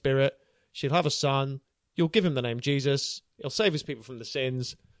Holy Spirit. She'll have a son. You'll give him the name Jesus. He'll save his people from the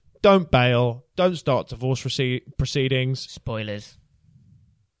sins. Don't bail. Don't start divorce proceedings. Spoilers.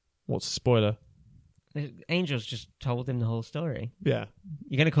 What's the spoiler? The angels just told him the whole story. Yeah.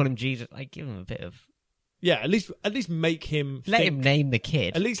 You're going to call him Jesus? Like, give him a bit of... Yeah, at least make him Let think, him name the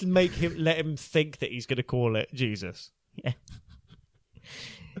kid. At least let him think that he's going to call it Jesus. Yeah.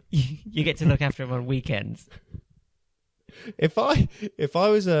 You get to look after him on weekends. If I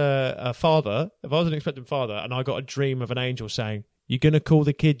was a father, if I was an expectant father, and I got a dream of an angel saying, "You're going to call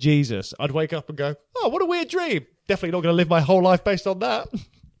the kid Jesus," I'd wake up and go, "Oh, what a weird dream! Definitely not going to live my whole life based on that."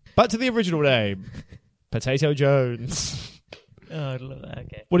 Back to the original name, Potato Jones. Oh, I love that.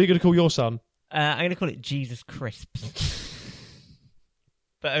 Okay. What are you going to call your son? I'm going to call it Jesus Crisps.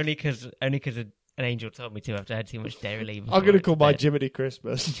 But only because an angel told me to after I had too much dairy leave. I'm going to call my Jiminy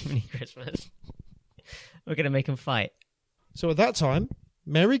Christmas. Jiminy Christmas. We're going to make them fight. So at that time,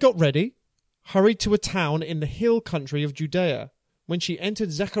 Mary got ready, hurried to a town in the hill country of Judea. When she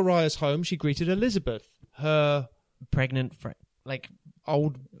entered Zechariah's home, she greeted Elizabeth, her Pregnant,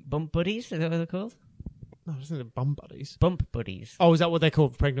 old... bump buddies? Is that what they're called? No, I think they're bum buddies. Bump buddies. Oh, is that what they're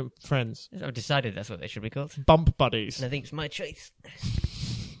called? Pregnant friends? I've decided that's what they should be called. Bump buddies. And I think it's my choice.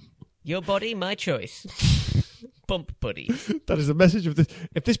 Your body, my choice. Bump buddies. That is the message of this.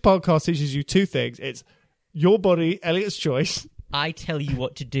 If this podcast teaches you two things, it's your body, Elliot's choice. I tell you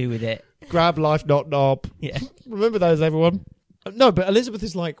what to do with it. Grab life, not knob. Yeah. Remember those, everyone. No, but Elizabeth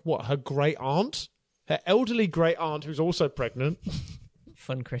is like, what, her great aunt? Her elderly great aunt who's also pregnant.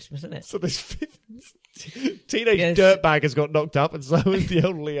 Fun Christmas, isn't it? So this teenage dirtbag has got knocked up, and so has the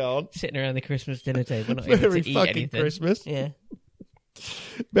elderly aunt. Sitting around the Christmas dinner table, not able Merry to eat fucking anything. Christmas. Yeah.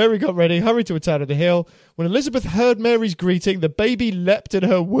 Mary got ready, hurried to a town of the hill. When Elizabeth heard Mary's greeting, the baby leapt in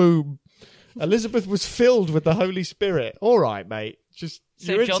her womb. Elizabeth was filled with the Holy Spirit. All right, mate.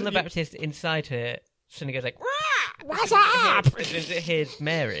 So John the Baptist inside her suddenly goes like, "What's up?" And it hears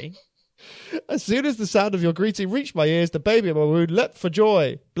Mary. As soon as the sound of your greeting reached my ears, the baby in my womb leapt for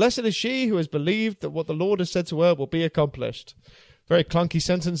joy. Blessed is she who has believed that what the Lord has said to her will be accomplished. Very clunky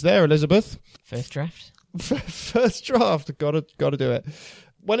sentence there, Elizabeth. First draft. First draft. Gotta do it.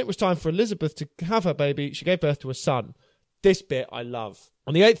 When it was time for Elizabeth to have her baby, she gave birth to a son. This bit I love.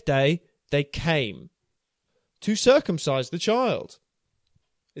 On the 8th day, they came to circumcise the child.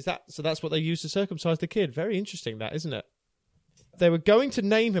 So that's what they used to circumcise the kid. Very interesting, that, isn't it? They were going to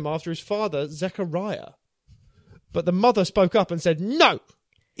name him after his father, Zechariah. But the mother spoke up and said, "No,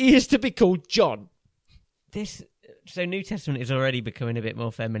 he is to be called John." So New Testament is already becoming a bit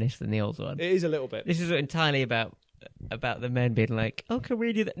more feminist than the old one. It is a little bit. This is entirely about the men being like, "Oh, can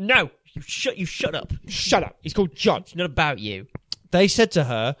we do that?" No, you shut up. Shut up. He's called John. It's not about you. They said to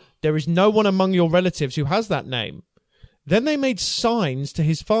her, "There is no one among your relatives who has that name." Then they made signs to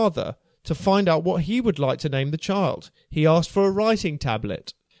his father to find out what he would like to name the child. He asked for a writing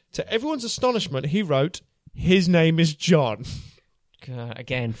tablet. To everyone's astonishment, he wrote, "His name is John." God,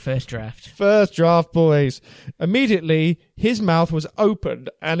 again, first draft. First draft, boys. Immediately, his mouth was opened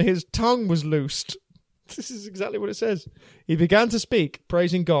and his tongue was loosed. This is exactly what it says. He began to speak,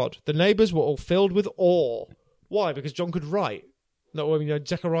 praising God. The neighbours were all filled with awe. Why? Because John could write. No, I mean,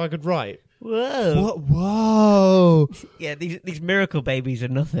 Zechariah could write. Whoa. What? Whoa. Yeah, these miracle babies are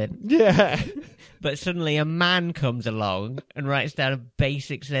nothing. Yeah. But suddenly a man comes along and writes down a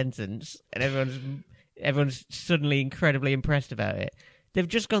basic sentence, and everyone's suddenly incredibly impressed about it. She's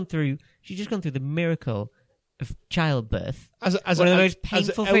just gone through the miracle of childbirth. As one of the most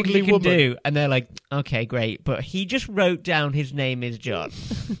painful things you can do. And they're like, okay, great. But he just wrote down his name is John.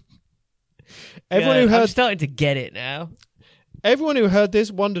 I'm starting to get it now. Everyone who heard this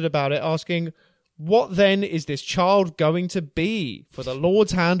wondered about it, asking, "What then is this child going to be? For the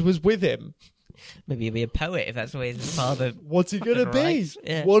Lord's hand was with him." Maybe he'll be a poet if that's the way his father. What's he gonna be?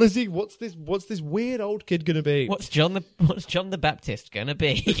 Yeah. What is he? What's this weird old kid gonna be? What's John the Baptist gonna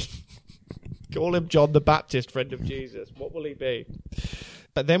be? Call him John the Baptist, friend of Jesus. What will he be?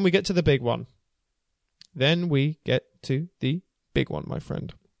 But then we get to the big one. My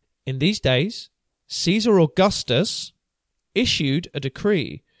friend. In these days, Caesar Augustus issued a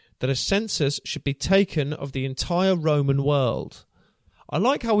decree that a census should be taken of the entire Roman world. I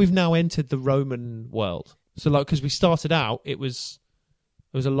like how we've now entered the Roman world. So, because we started out, it was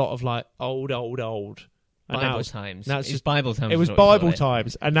a lot of like old. And Bible times. Now it's just Bible times. It was Bible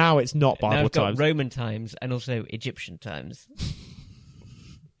times, and now it's not Bible times. Roman times and also Egyptian times.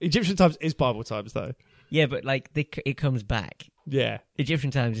 Egyptian times is Bible times, though. Yeah, but it comes back. Yeah,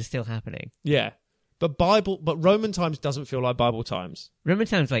 Egyptian times is still happening. Yeah, but Roman times doesn't feel like Bible times. Roman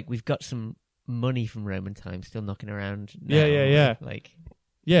times, we've got some money from Roman times still knocking around now. Yeah.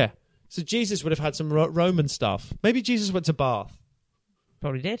 Yeah. So Jesus would have had some Roman stuff. Maybe Jesus went to Bath.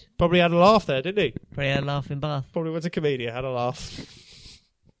 Probably did. Probably had a laugh there, didn't he? Probably had a laugh in Bath. Probably went to Comedia, had a laugh.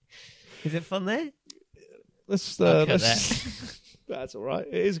 Is it fun there? Let's That's all right.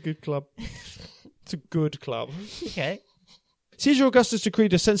 It is a good club. It's a good club. Okay. Caesar Augustus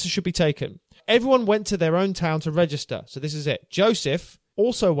decreed a census should be taken. Everyone went to their own town to register. So this is it. Joseph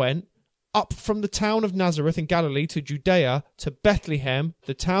also went up from the town of Nazareth in Galilee to Judea to Bethlehem,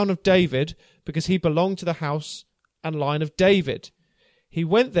 the town of David, because he belonged to the house and line of David. He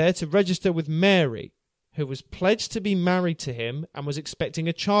went there to register with Mary, who was pledged to be married to him and was expecting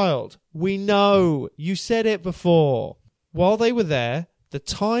a child. We know. You said it before. While they were there, the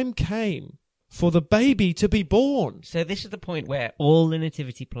time came for the baby to be born. So this is the point where all the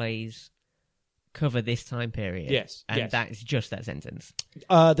nativity plays cover this time period. Yes. And that's just that sentence.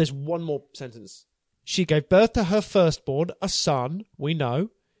 There's one more sentence. She gave birth to her firstborn, a son, we know.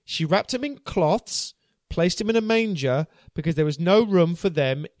 She wrapped him in cloths, placed him in a manger, because there was no room for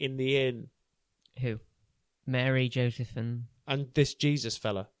them in the inn. Who? Mary, Joseph, and this Jesus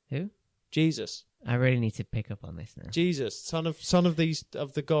fella. Who? Jesus. I really need to pick up on this now. Jesus, son of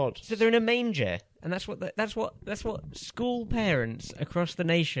the God. So they're in a manger, and that's what school parents across the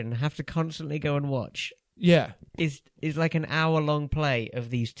nation have to constantly go and watch. Yeah, is like an hour-long play of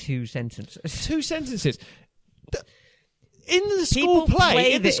these two sentences. Two sentences. In the school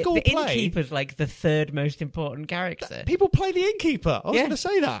play, the innkeeper's like the third most important character. People play the innkeeper. I was going to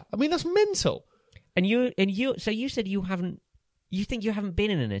say that. I mean, that's mental. And you. So you said you haven't. You think you haven't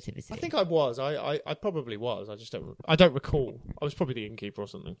been in a nativity? I think I was. I probably was. I don't recall. I was probably the innkeeper or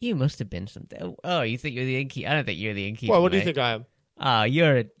something. You must have been something. Oh, you think you're the innkeeper? I don't think you're the innkeeper. Well, what do you think I am? Ah,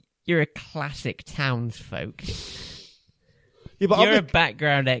 you're a classic townsfolk. Yeah, but You're a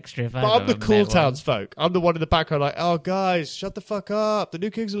background extra. If but I've I'm the ever cool met one. townsfolk. I'm the one in the background like, oh, guys, shut the fuck up. The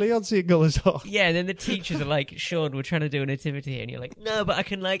new Kings of Leon single is on. Yeah, and then the teachers are like, Sean, we're trying to do a nativity here. And you're like, no, but I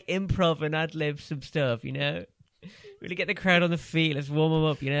can like improv and ad-lib some stuff, you know? Really get the crowd on the feet. Let's warm them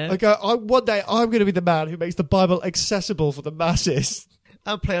up, you know? I go, one day I'm going to be the man who makes the Bible accessible for the masses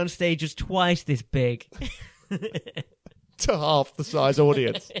I'll play on stages twice this big. to half the size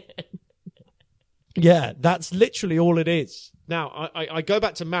audience. Yeah, that's literally all it is. Now, I go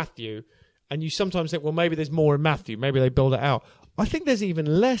back to Matthew, and you sometimes think, well, maybe there's more in Matthew. Maybe they build it out. I think there's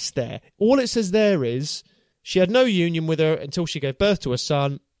even less there. All it says there is she had no union with her until she gave birth to a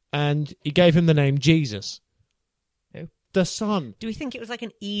son, and he gave him the name Jesus. Who? The son. Do we think it was like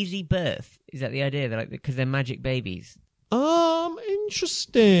an easy birth? Is that the idea? That like because they're magic babies?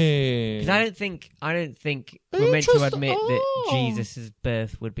 Interesting. Because I don't think we're meant to Interest- admit that oh. Jesus'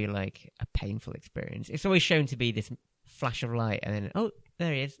 birth would be like a painful experience. It's always shown to be this flash of light, and then oh,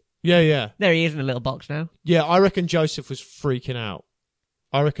 there he is. Yeah. There he is in a little box now. Yeah, I reckon Joseph was freaking out.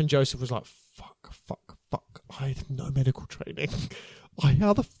 I reckon Joseph was like, fuck. I have no medical training.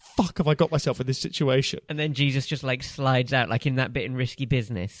 How the fuck have I got myself in this situation? And then Jesus just like slides out, like in that bit in Risky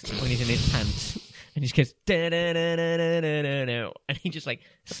Business when he's in his pants, and he just goes da da da da da da da, and he just like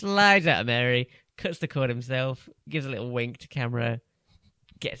slides out of Mary, cuts the cord himself, gives a little wink to camera,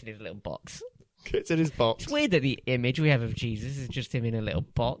 gets in his little box. Gets in his box. It's weird that the image we have of Jesus is just him in a little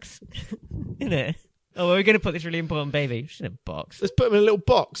box, isn't it? Oh, well, we're going to put this really important baby just in a box. Let's put him in a little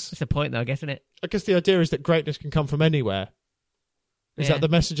box. That's the point, though, I guess, isn't it? I guess the idea is that greatness can come from anywhere. Is Yeah. that the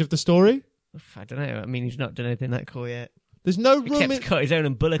message of the story? I don't know. I mean, he's not done anything that cool yet. There's no room Except in... cut his own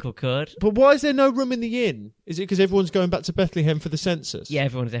umbilical cord. But why is there no room in the inn? Is it because everyone's going back to Bethlehem for the census? Yeah,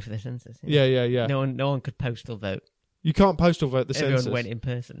 everyone's there for the census. Yeah. No one could postal vote. You can't postal vote the Everyone census. went in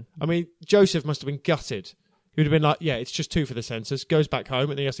person. I mean, Joseph must have been gutted. He would have been like, yeah, it's just 2 for the census. Goes back home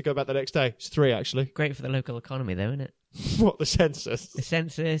and then he has to go back the next day. It's 3, actually. Great for the local economy, though, isn't it? What, the census? The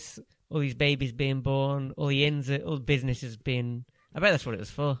census, all these babies being born, all the inns, all the businesses being... I bet that's what it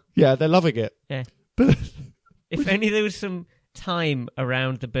was for. Yeah, they're loving it. Yeah. But If only there was some time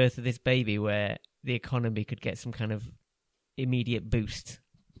around the birth of this baby where the economy could get some kind of immediate boost,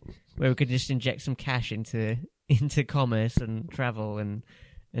 where we could just inject some cash into commerce and travel and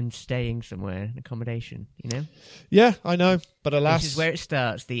staying somewhere, and accommodation, you know? yeah, I know. But alas, This is where it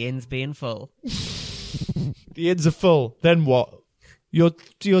starts, the inns being full. the inns are full. Then what? Your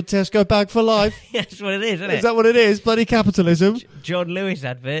Tesco bag for life? That's what it is, isn't it? Is that what it is? Bloody capitalism. John Lewis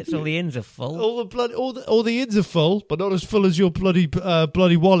adverts, all the inns are full. All the inns are full, but not as full as your bloody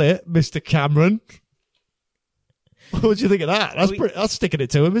wallet, Mr. Cameron. What do you think of that? That's sticking it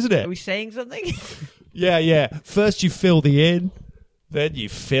to him, isn't Are it? we saying something? Yeah. First you fill the inn, then you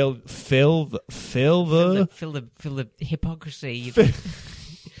fill the Fill the hypocrisy. You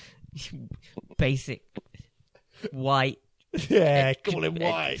basic white. yeah. Call him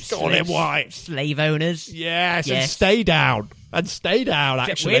white. Call him white. Slave owners. Yes, and Yes. stay down.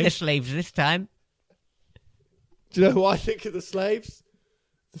 Actually, We're the slaves this time. do you know who I think of the slaves?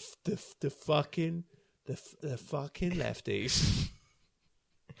 The fucking lefties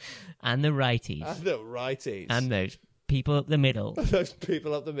And the righties. and the righties And those people up the middle. those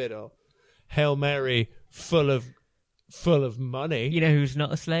people up the middle. Hail Mary, full of money. You know who's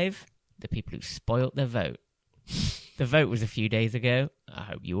not a slave? The people who spoilt their vote. The vote was a few days ago. I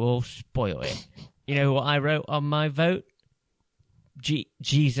hope you all spoil it. You know what I wrote on my vote?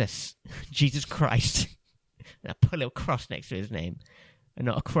 Jesus Christ. And I put a little cross next to his name. And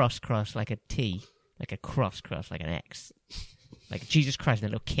not a cross like a T. Like a cross like an X. Like Jesus Christ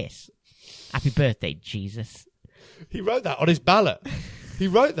and a little kiss. Happy birthday, Jesus. He wrote that on his ballot. He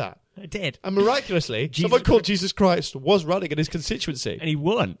wrote that. I did. And miraculously, Jesus someone called Jesus Christ was running in his constituency. And he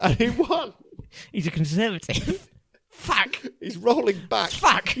won. And he won. He's a conservative. Fuck. He's rolling back.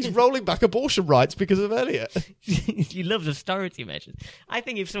 Fuck. He's rolling back abortion rights because of Elliot. He loves austerity measures. I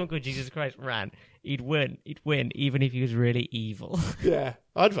think if someone called Jesus Christ ran, he'd win. He'd win, even if he was really evil. Yeah,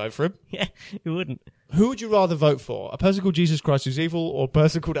 I'd vote for him. Yeah, he wouldn't. Who would you rather vote for? A person called Jesus Christ who's evil or a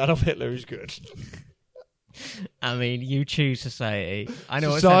person called Adolf Hitler who's good? I mean, you choose society. I know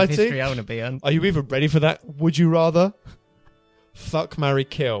what Society? side of history I want to be on. Are you even ready for that? Would you rather? Fuck, marry,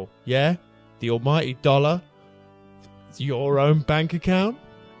 kill. Yeah? The almighty dollar. Your own bank account.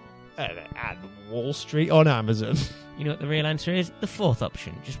 And Wall Street on Amazon. You know what the real answer is? The fourth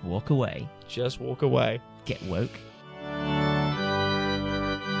option. Just walk away. Just walk away. Get woke.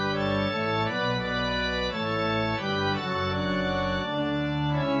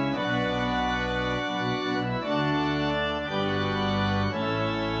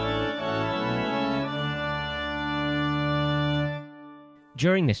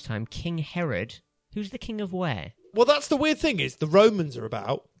 during this time, King Herod, who's the king of where? Well, that's the weird thing is the Romans are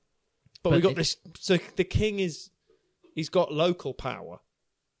about, but we got this. So the king he's got local power,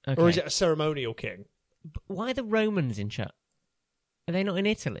 Okay. or is it a ceremonial king? Why are the Romans in charge? Are they not in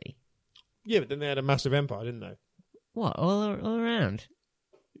Italy? Yeah, but then they had a massive empire, didn't they? What, all around?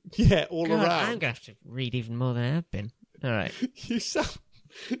 Yeah, all God, around. I'm going to have to read even more than I have been. All right.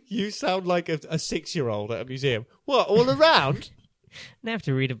 You sound like a 6-year-old at a museum. What, all around? Now I have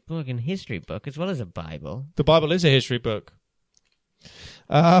to read a fucking history book as well as a Bible. The Bible is a history book.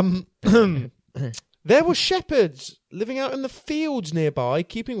 There were shepherds living out in the fields nearby,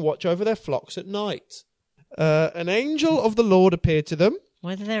 keeping watch over their flocks at night. An angel of the Lord appeared to them.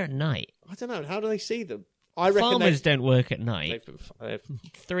 Why are they there at night? I don't know. How do they see them? I reckon Farmers don't work at night. they've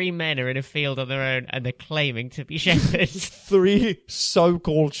 3 men are in a field on their own and they're claiming to be shepherds. 3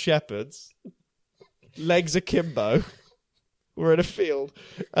 so-called shepherds, legs akimbo, were in a field.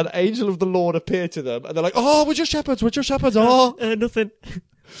 An angel of the Lord appeared to them, and they're like, "Oh, we're just shepherds. We're just shepherds. Oh, Nothing.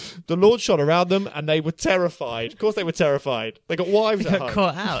 The Lord shone around them, and they were terrified. Of course, they were terrified. They got wives They at got home.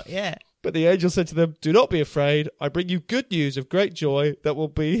 caught out, yeah. But the angel said to them, "Do not be afraid. I bring you good news of great joy that will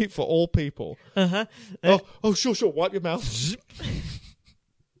be for all people." Sure. Wipe your mouth.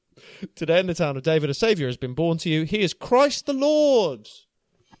 Today in the town of David, a Saviour has been born to you. He is Christ the Lord.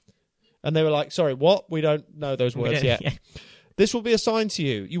 And they were like, "Sorry, what? We don't know those words yet." Yeah. "This will be a sign to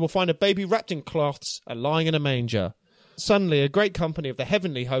you. You will find a baby wrapped in cloths and lying in a manger." Suddenly, a great company of the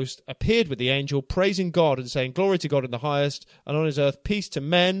heavenly host appeared with the angel, praising God and saying, "Glory to God in the highest, and on his earth peace to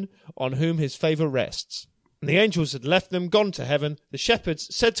men on whom his favour rests." And the angels had left them, gone to heaven. The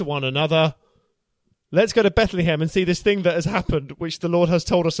shepherds said to one another, "Let's go to Bethlehem and see this thing that has happened, which the Lord has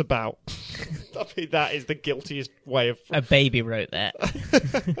told us about." I mean, that is the guiltiest way of... A baby wrote that.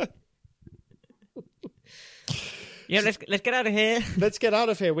 Yeah, let's get out of here. Let's get out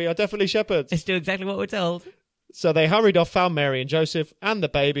of here. We are definitely shepherds. Let's do exactly what we're told. So they hurried off, found Mary and Joseph and the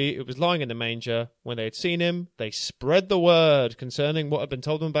baby who was lying in the manger. When they had seen him, they spread the word concerning what had been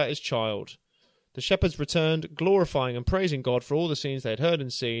told them about his child. The shepherds returned, glorifying and praising God for all the scenes they had heard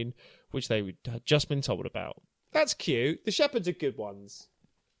and seen, which they had just been told about. That's cute. The shepherds are good ones.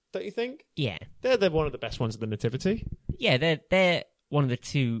 Don't you think? Yeah. They're one of the best ones of the Nativity. Yeah, they're one of the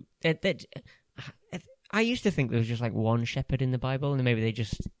two. I used to think there was just like one shepherd in the Bible, and maybe they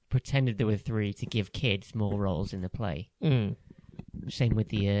just pretended there were 3 to give kids more roles in the play. Mm. Same with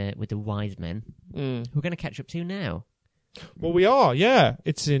the wise men. Mm. We're going to catch up to now. Well, we are, yeah.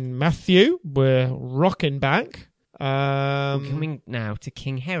 It's in Matthew. We're rocking back. We're coming now to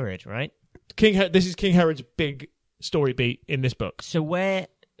King Herod, right? This is King Herod's big story beat in this book. So where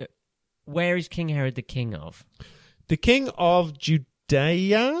is King Herod the king of? The king of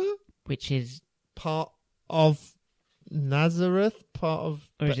Judea, Which is... part of Nazareth, part of...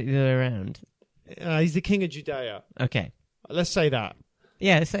 Or is it the other way around? He's the king of Judea. Okay. Let's say that.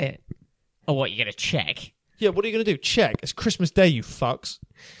 Yeah, let's say it. Oh, what, you're going to check? Yeah, what are you going to do? Check. It's Christmas Day, you fucks.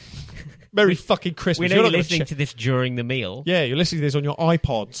 Merry fucking Christmas. We're You're only not gonna listening to this during the meal. Yeah, you're listening to this on your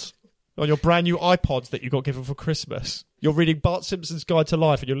iPods. On your brand new iPods that you got given for Christmas. You're reading Bart Simpson's Guide to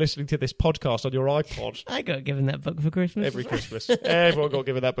Life and you're listening to this podcast on your iPod. I got given that book for Christmas. Every Christmas. Everyone got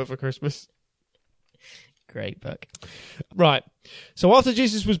given that book for Christmas. Great book. Right. So after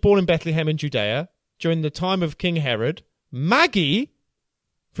Jesus was born in Bethlehem in Judea, during the time of King Herod, Magi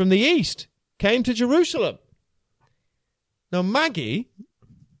from the east came to Jerusalem. Now, Magi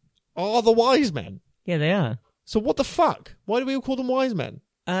are the wise men. Yeah, they are. So what the fuck? Why do we all call them wise men?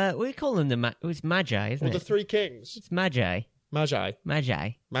 We call them it's Magi, isn't Or it? the 3 kings? It's Magi. Magi. Magi.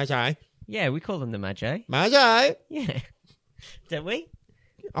 Magi. Yeah, we call them the Magi. Magi. Yeah. Don't we?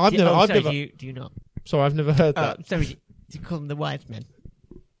 I've Do never you not? Sorry, I've never heard that. Sorry, do you call them the wise men?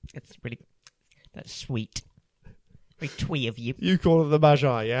 That's sweet. Very twee of you. You call them the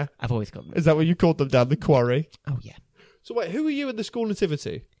Magi, yeah? I've always called them. Is that what you called them down the quarry? Oh, yeah. So wait, who are you in the school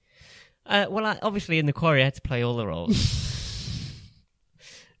nativity? Well, obviously in the quarry I had to play all the roles.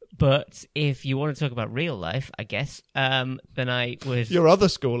 But if you want to talk about real life, I guess, then I was... Your other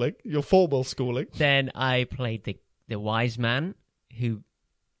schooling, your formal schooling. Then I played the wise man who,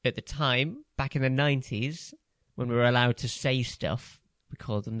 at the time, back in the 90s, when we were allowed to say stuff, we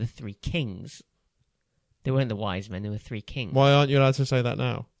called them the 3 kings. They weren't the wise men, they were 3 kings. Why aren't you allowed to say that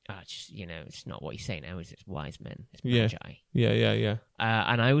now? Just, it's not what you say now, is it? It's wise men. It's Yeah. Magi. Yeah.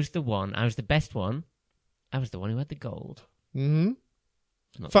 And I was the best one. I was the one who had the gold. Mm-hmm.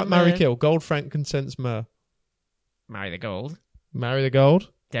 Not Fuck, the marry, myrrh. kill. Gold, frankincense, myrrh. Marry the gold. Marry the gold.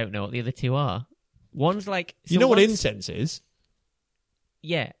 Don't know what the other 2 are. One's like... You know what one's- incense is?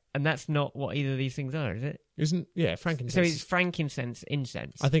 Yeah, and that's not what either of these things are, is it? frankincense. So it's frankincense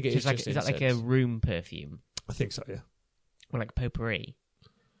incense. I think it is like, just is that like a incense. room perfume I think so, yeah. or like potpourri?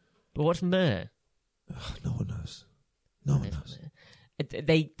 But what's myrrh? No one knows. No one knows.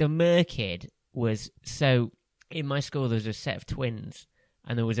 The myrrh kid was so in my school. There was a set of twins,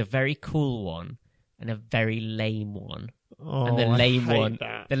 and there was a very cool one and a very lame one. Oh, And the I lame hate one,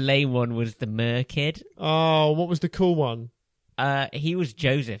 that. the lame one was the myrrh kid. Oh, what was the cool one? He was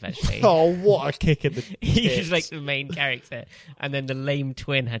Joseph, actually. Oh, what a kick in the He tits. was like the main character, and then the lame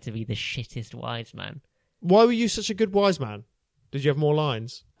twin had to be the shittest wise man. Why were you such a good wise man? Did you have more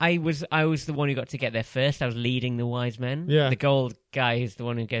lines? I was the one who got to get there first. I was leading the wise men. Yeah. The gold guy is the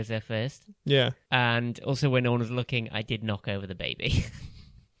one who goes there first. Yeah. And also, when no one was looking, I did knock over the baby.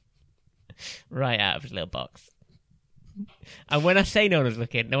 Right out of his little box. And when I say no one was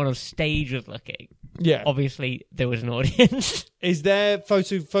looking, no one on stage was looking. Yeah. Obviously, there was an audience. Is there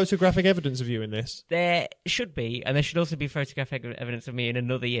photographic evidence of you in this? There should be, and there should also be photographic evidence of me in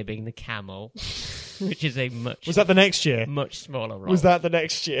another year being the camel, which is a Was that the next year? much smaller role. Was that the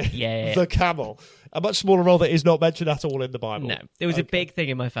next year? Yeah. The camel. A much smaller role that is not mentioned at all in the Bible. No, there was a Okay. big thing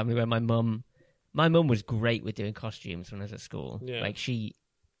in my family where my mum was great with doing costumes when I was at school. Yeah. Like she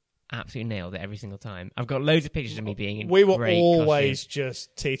absolutely nailed it every single time. I've got loads of pictures of me being in We were great always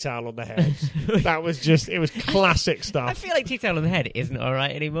just tea towel on the head. That was just, it was classic costumes. stuff. I feel like tea towel on the head isn't all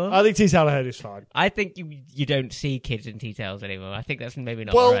right anymore. I think tea towel on the head is fine. I think you don't see kids in tea towels anymore. I think that's maybe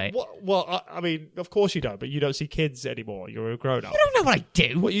not all right. I mean, of course you don't, but you don't see kids anymore. You're a grown up. I don't know what I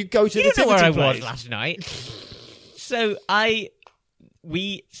do. What, you go to You the don't know where I nativity was plays? last night. So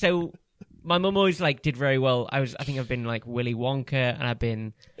my mum always like did very well. I think I've been like Willy Wonka, and I've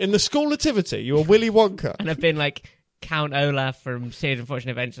been In the school nativity, you were Willy Wonka. like Count Olaf from Series of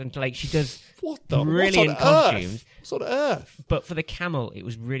Unfortunate Events, and like she does What the? brilliant what's on costumes. Earth? What's on earth? But for the camel, it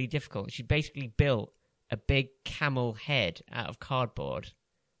was really difficult. She basically built a big camel head out of cardboard,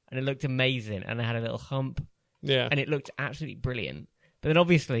 and it looked amazing. And it had a little hump, Yeah. and it looked absolutely brilliant. But then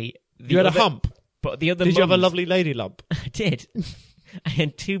obviously You had a hump. But the other Did you have a mums- lovely lady lump? I did. I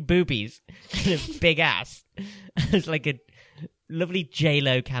had two boobies and a big ass. It was like a lovely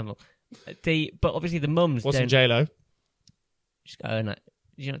J-Lo camel. But obviously the mums Wasn't don't... J-Lo? She's got her nut.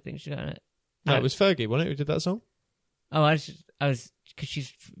 Did you not think she got her nut? No, it was Fergie, wasn't it, who did that song? Oh, I was... Because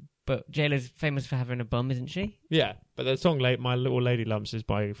she's... But J-Lo's famous for having a bum, isn't she? Yeah, but the song My Little Lady Lumps is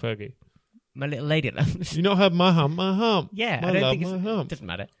by Fergie. My little lady lumps. You not heard My Hump, My Hump? Yeah, My I don't love, think My it Hump. doesn't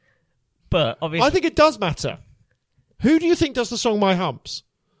matter. But obviously... I think it does matter. Who do you think does the song My Humps?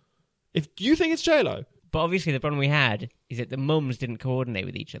 If you think it's J-Lo. But obviously the problem we had is that the mums didn't coordinate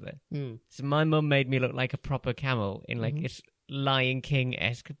with each other. Mm. So my mum made me look like a proper camel in like this Lion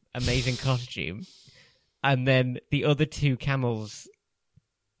King-esque amazing costume. And then the other two camels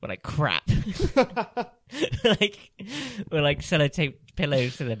were like crap. were like sellotape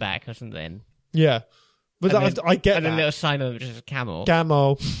pillows to the back or something. Yeah. But And that, then- I get And a that. little sign of just a camel.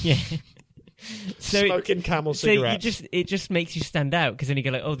 Camo, Yeah. So smoking camel so you cigarettes. it just makes you stand out because then you go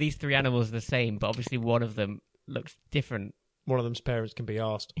like, oh, these three animals are the same, but obviously one of them looks different. One of them's parents can be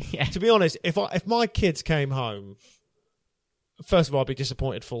asked. Yeah. To be honest, if my kids came home, first of all, I'd be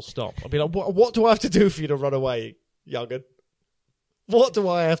disappointed, full stop. I'd be like, what do I have to do for you to run away, young'un? What do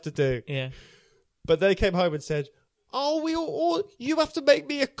I have to do? Yeah. But they came home and said, oh, you have to make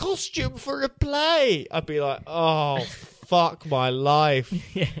me a costume for a play. I'd be like, oh, fuck my life.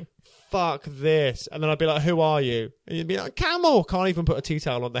 Yeah. Fuck this. And then I'd be like, who are you? And you'd be like, camel. Can't even put a tea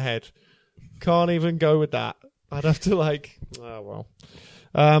towel on the head. Can't even go with that. I'd have to oh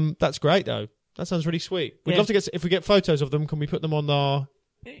well. That's great though. That sounds really sweet. We'd Yeah. love to if we get photos of them, can we put them on our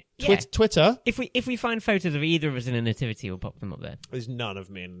Yeah. Twitter? If we find photos of either of us in a nativity, we'll pop them up there. There's none of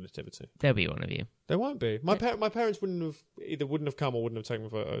me in the nativity. There'll be one of you. There won't be. My parents wouldn't have come or wouldn't have taken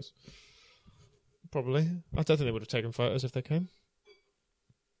photos. Probably. I don't think they would have taken photos if they came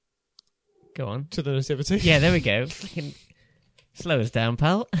Go on. to the nativity. Yeah, there we go. Fucking slow us down,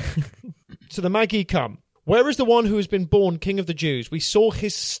 pal. To the Magi come. Where is the one who has been born King of the Jews? We saw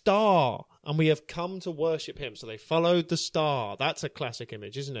his star, and we have come to worship him. So they followed the star. That's a classic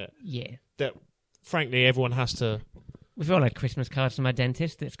image, isn't it? Yeah. That, frankly, everyone has to... We've all had Christmas cards from my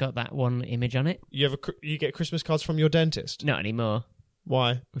dentist that's got that one image on it. You get Christmas cards from your dentist? Not anymore.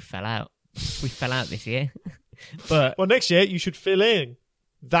 Why? We fell out. We fell out this year. But Well, next year, you should fill in.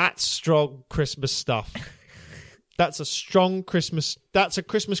 That's strong Christmas stuff. That's a strong Christmas... That's a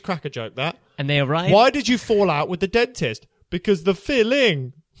Christmas cracker joke, that. and they arrived. Why did you fall out with the dentist? Because the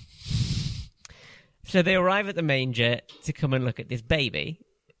filling. So they arrive at the manger to come and look at this baby.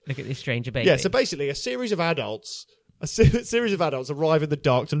 Look at this stranger baby. Yeah, so basically a series of adults arrive in the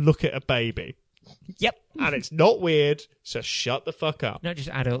dark to look at a baby. Yep. And it's not weird, so shut the fuck up. Not just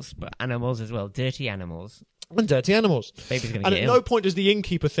adults, but animals as well. Dirty animals. And dirty animals. Baby's going to And get at ill. no point does the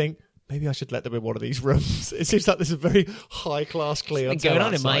innkeeper think, maybe I should let them in one of these rooms. It seems like there's a very high-class What's clientele going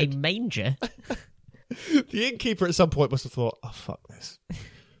on in my outside. manger? The innkeeper at some point must have thought, oh, fuck this.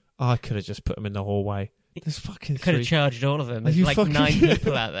 I could have just put them in the hallway. There's fucking Could have three. charged all of them. There's you like fucking- 9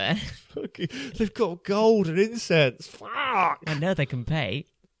 people out there. They've got gold and incense. Fuck. I know they can pay.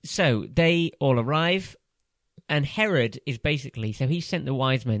 So they all arrive, and Herod is basically... So he sent the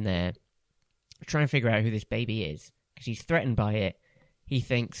wise men there to try and figure out who this baby is, because he's threatened by it. He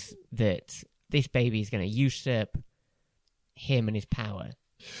thinks that this baby is going to usurp him and his power.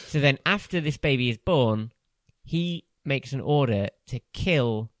 So then after this baby is born, he makes an order to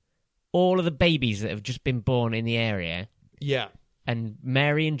kill all of the babies that have just been born in the area, Yeah. and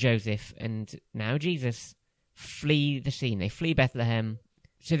Mary and Joseph and now Jesus flee the scene. They flee Bethlehem.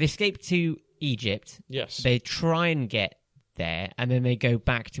 So they escape to Egypt. Yes. They try and get there, and then they go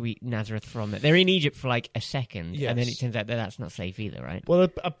back to Nazareth from it. They're in Egypt for like a second, and then Yes. it turns out that that's not safe either, right? Well,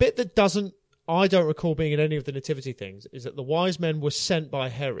 a bit that I don't recall being in any of the nativity things, is that the wise men were sent by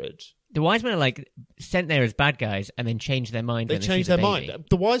Herod. The wise men are like sent there as bad guys and then change their mind. They when changed see their the baby. mind.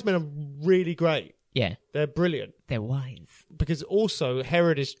 The wise men are really great. Yeah, They're brilliant. they're wise. Because also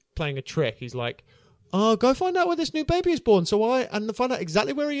Herod is playing a trick. He's like, "Oh, go find out where this new baby is born, and find out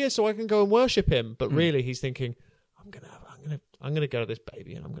exactly where he is, so I can go and worship him." But really, he's thinking, "I'm gonna go to this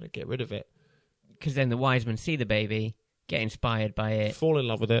baby, and I'm gonna get rid of it, Because then the wise men see the baby, get inspired by it, fall in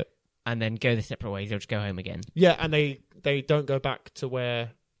love with it." and then go their separate ways. They'll just go home again. Yeah, and they don't go back to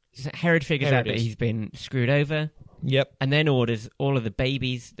where. So Herod figures Herod out that is. he's been screwed over, Yep. and then orders all of the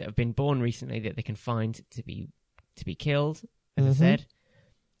babies that have been born recently that they can find to be killed, as I said.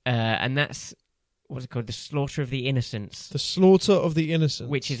 And that's what's it called? The slaughter of the innocents, The slaughter of the innocent,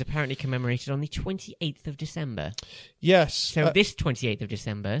 which is apparently commemorated on the 28th of December. yes. So this 28th of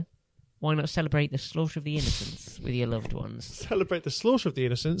December, why not celebrate the slaughter of the innocents with your loved ones? Celebrate the slaughter of the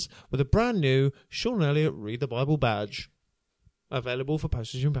innocents with a brand new Sean Elliott Read the Bible badge, available for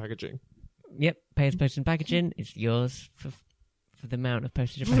postage and packaging. Yep, pay us postage and packaging. It's yours for the amount of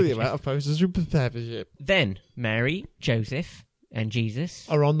postage and For the packaging. amount of postage and packaging Then Mary, Joseph, and Jesus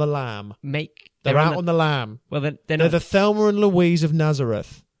are on the lamb. they're They're out on the lamb. well, they're They're not. the Thelma and Louise of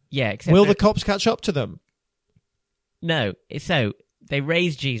Nazareth. Yeah, except Will that- the cops catch up to them? No. So they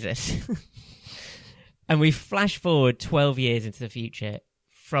raise Jesus, and we flash forward 12 years into the future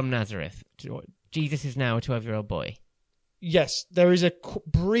from Nazareth. Jesus is now a 12-year-old boy. Yes, there is a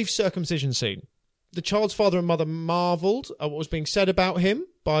brief circumcision scene. The child's father and mother marvelled at what was being said about him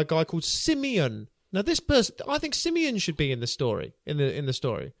by a guy called Simeon. Now, this person, I think Simeon should be in the story, in the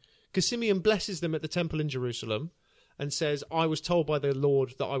story, because Simeon blesses them at the temple in Jerusalem and says, "I was told by the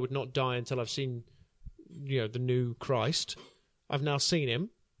Lord that I would not die until I've seen, the new Christ. I've now seen him."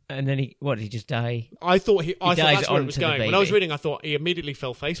 And then he did he just die? I thought I thought dies that's where it was onto the going. When I was baby. reading, I thought he immediately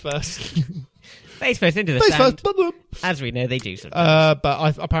fell face first. Face first into the Face sand. first. Blah, blah. As we know, they do sometimes.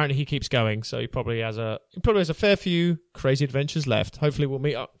 But apparently he keeps going, so he probably has a fair few crazy adventures left. Hopefully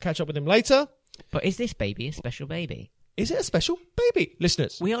we'll catch up with him later. But is this baby a special baby? Is it a special baby?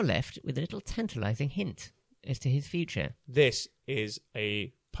 Listeners, We are left with a little tantalising hint as to his future. this is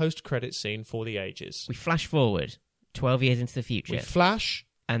a post-credit scene for the ages. We flash forward 12 years into the future, We flash,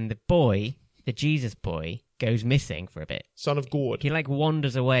 and the boy, the Jesus boy, goes missing for a bit. son of God. He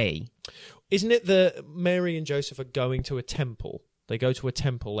wanders away. Isn't it that Mary and Joseph are going to a temple? They go to a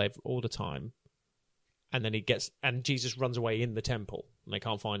temple all the time. And then Jesus runs away in the temple, and they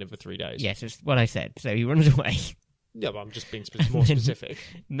can't find him for 3 days. Yes, it's what I said. So he runs away. Yeah, but I'm just being more specific.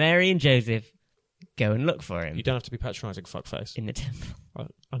 Mary and Joseph go and look for him You don't have to be patronising, fuckface. in the temple.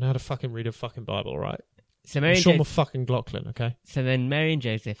 I know how to fucking read a fucking Bible, right? So Mary I'm and Sean Joseph. fucking Glocklin, okay? So then Mary and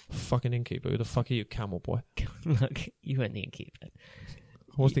Joseph Fucking innkeeper. Who the fuck are you, camel boy? look. You weren't the innkeeper.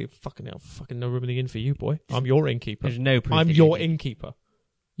 I was thinking, fucking hell, fucking no room in the inn for you, boy. I'm your innkeeper. There's no proof. I'm that your you did. innkeeper.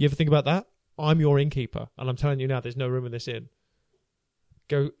 You ever think about that? I'm your innkeeper, and I'm telling you now, there's no room in this inn.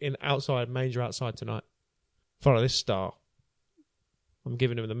 Go in outside, manger outside tonight. Follow this star. I'm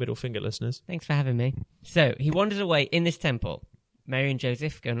giving him the middle finger, listeners. Thanks for having me. So he wanders away in this temple. Mary and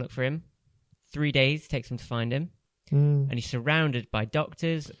Joseph go and look for him. 3 days takes them to find him. And he's surrounded by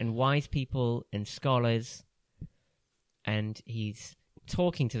doctors and wise people and scholars. And he's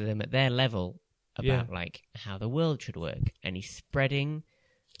talking to them at their level about like how the world should work. And he's spreading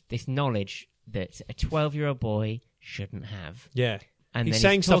this knowledge that a 12-year-old boy shouldn't have. Yeah. And He's then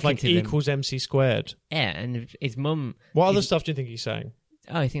saying stuff talking like to E them. equals MC squared. Yeah, and his mum... What other He's- stuff do you think he's saying?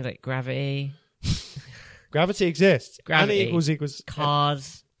 Oh, things like gravity, Gravity exists. Gravity. And E equals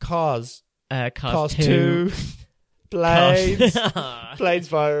cars, cars. Cars Cars 2. Planes. Cars- Planes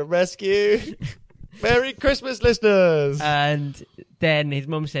Fire and Rescue. Merry Christmas, listeners. And then his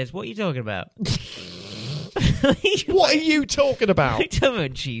mum says, "What are you talking about?" What are you talking about? Talking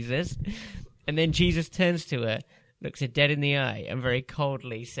about Jesus. And then Jesus turns to her, looks her dead in the eye, and very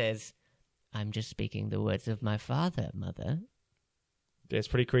coldly says, "I'm just speaking the words of my Father, Mother." Yeah, it's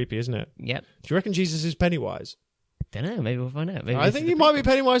pretty creepy, isn't it? Yep. Do you reckon Jesus is Pennywise? Don't know. Maybe we'll find out. Maybe I this think is he the might be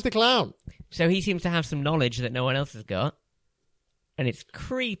Pennywise the Clown. So he seems to have some knowledge that no one else has got, and it's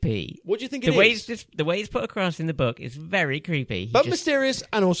creepy. What do you think The it way is? the way it's put across in the book is very creepy. But mysterious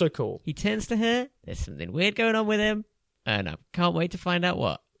and also cool. He turns to her. There's something weird going on with him, and I can't wait to find out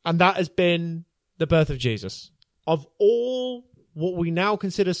what. And that has been the birth of Jesus. Of all what we now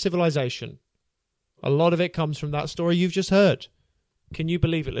consider civilization, a lot of it comes from that story you've just heard. Can you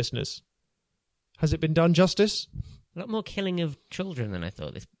believe it, listeners? Has it been done justice? A lot more killing of children than I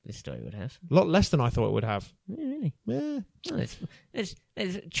thought this story would have. A lot less than I thought it would have. Yeah, really? Yeah. Oh, let's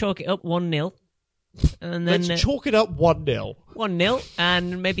chalk it up 1-0, and then Let's chalk it up 1-0. 1-0,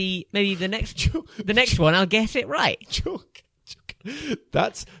 and maybe the next one I'll get it right. Chalk.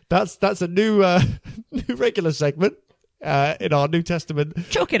 That's a new new regular segment in our New Testament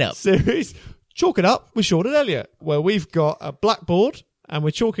Chalk it up. series. Chalk it up with Sean and Elliot, where we've got a blackboard and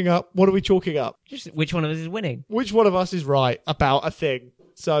we're chalking up. What are we chalking up? Just which one of us is winning? Which one of us is right about a thing?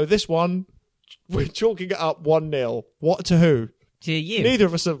 So this one, we're chalking it up 1-0. What to who? To you. Neither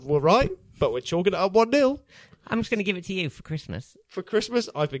of us were right, but we're chalking it up 1-0. I'm just going to give it to you for Christmas. For Christmas,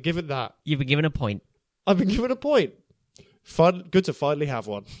 I've been given that. You've been given a point. I've been given a point. Fun, good to finally have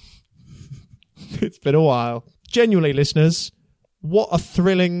one. It's been a while. Genuinely, listeners, what a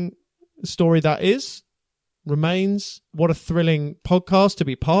thrilling story that is. Remains. What a thrilling podcast to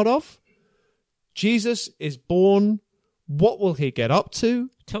be part of. Jesus is born. What will he get up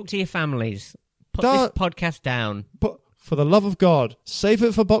to? Talk to your families. Put this podcast down. But for the love of God, save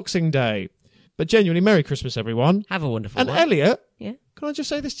it for Boxing Day. But genuinely, Merry Christmas, everyone. Have a wonderful And one. Elliot, Yeah, can I just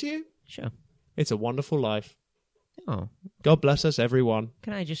say this to you? sure. It's a wonderful life. Oh, God bless us, everyone.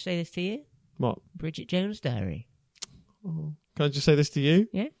 can I just say this to you? What? Bridget Jones' Diary. Can I just say this to you?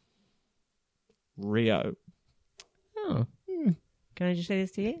 Yeah? Rio. Oh. Can I just say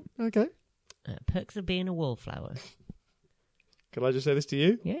this to you? Okay. Perks of being a wallflower. Can I just say this to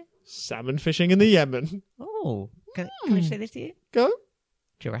you? Yeah? Salmon fishing in the Yemen. Oh. Can I just say this to you? Go.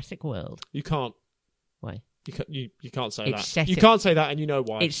 Jurassic World. You can't. Why? You can't say It's that. set You at- can't say that, and you know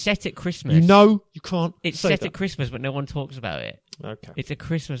why. It's set at Christmas. You know you can't. It's say set that. at Christmas, but no one talks about it. Okay. It's a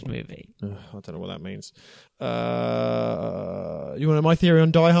Christmas movie. I don't know what that means. You want to know my theory on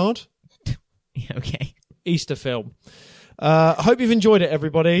Die Hard? Yeah, okay. Easter film. I hope you've enjoyed it,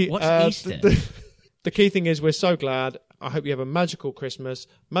 everybody. What's Easter? The key thing is we're so glad. I hope you have a magical Christmas,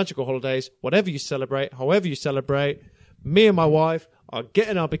 magical holidays, whatever you celebrate, however you celebrate. Me and my wife are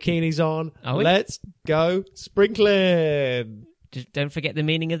getting our bikinis on. Are we? Let's go sprinkling. Just don't forget the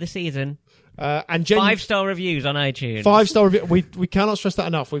meaning of the season. And 5-star reviews on iTunes. 5-star review. We cannot stress that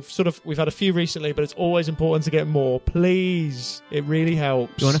enough. We've had a few recently, but it's always important to get more. Please, it really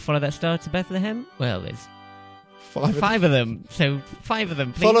helps. Do you want to follow that star to Bethlehem? Well, there's 5 of them. So 5 of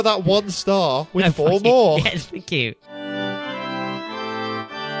them, please. Follow that 1 star with No, 4 fuck you. more. Yes, thank you.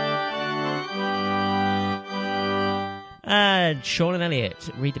 Sean and Elliot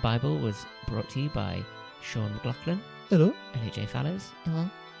Read the Bible was brought to you by Sean McLaughlin, Hello. Elliot J. Fallows,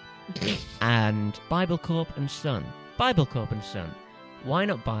 and Bible Corp and Son. Bible Corp and Son. Why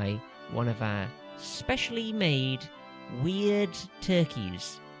not buy one of our specially made weird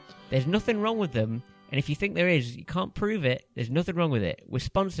turkeys? There's nothing wrong with them, and if you think there is, you can't prove it. There's nothing wrong with it. We're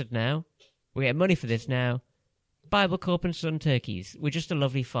sponsored now. We get money for this now. Bible Corp and Son turkeys. We're just a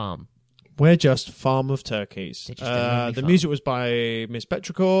lovely farm. We're just Farm of Turkeys. They're just a lovely The farm. music was by Miss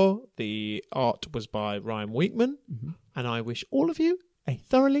Petrichor. The art was by Ryan Weekman. Mm-hmm. And I wish all of you a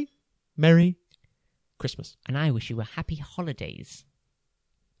thoroughly Merry Christmas. And I wish you a happy holidays.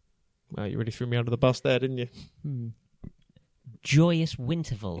 Well, you really threw me under the bus there, didn't you? Joyous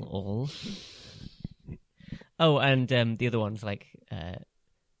Winterval, all. Oh, and the other ones like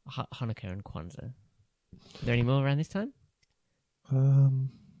Hanukkah and Kwanzaa. Are there any more around this time?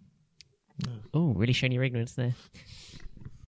 Oh, really showing your ignorance there.